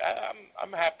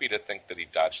I'm happy to think that he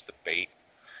dodged the bait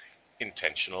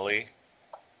intentionally.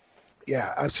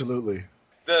 Yeah, absolutely.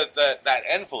 That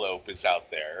envelope is out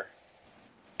there,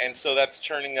 and so that's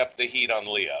turning up the heat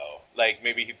on Leo. Like,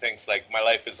 maybe he thinks, like, my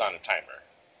life is on a timer.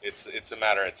 It's a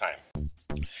matter of time.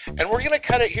 And we're going to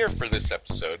cut it here for this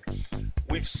episode.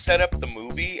 We've set up the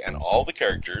movie and all the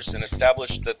characters and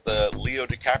established that the Leo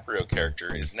DiCaprio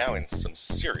character is now in some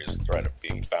serious threat of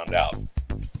being found out.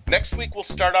 Next week, we'll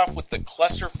start off with the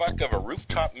clusterfuck of a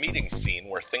rooftop meeting scene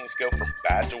where things go from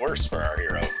bad to worse for our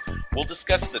hero. We'll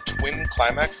discuss the twin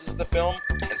climaxes of the film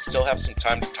and still have some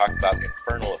time to talk about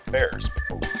Infernal Affairs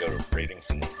before we go to ratings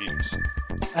and reviews.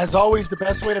 As always, the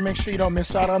best way to make sure you don't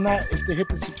miss out on that is to hit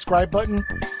the subscribe button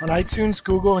on iTunes,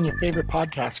 Google, and your favorite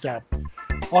podcast app.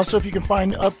 Also, if you can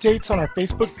find updates on our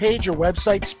Facebook page or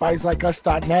website,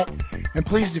 spieslikeus.net. And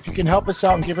please, if you can help us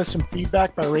out and give us some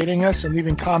feedback by rating us and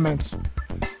leaving comments.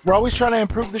 We're always trying to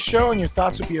improve the show, and your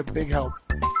thoughts would be a big help.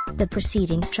 The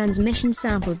preceding transmission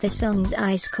sampled the songs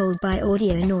Ice Cold by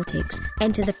Audionautics,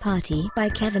 Enter the Party by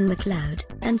Kevin MacLeod,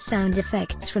 and sound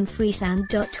effects from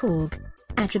freesound.org.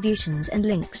 Attributions and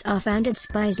links are found at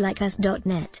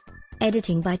spieslikeus.net.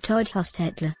 Editing by Todd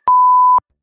Hostetler.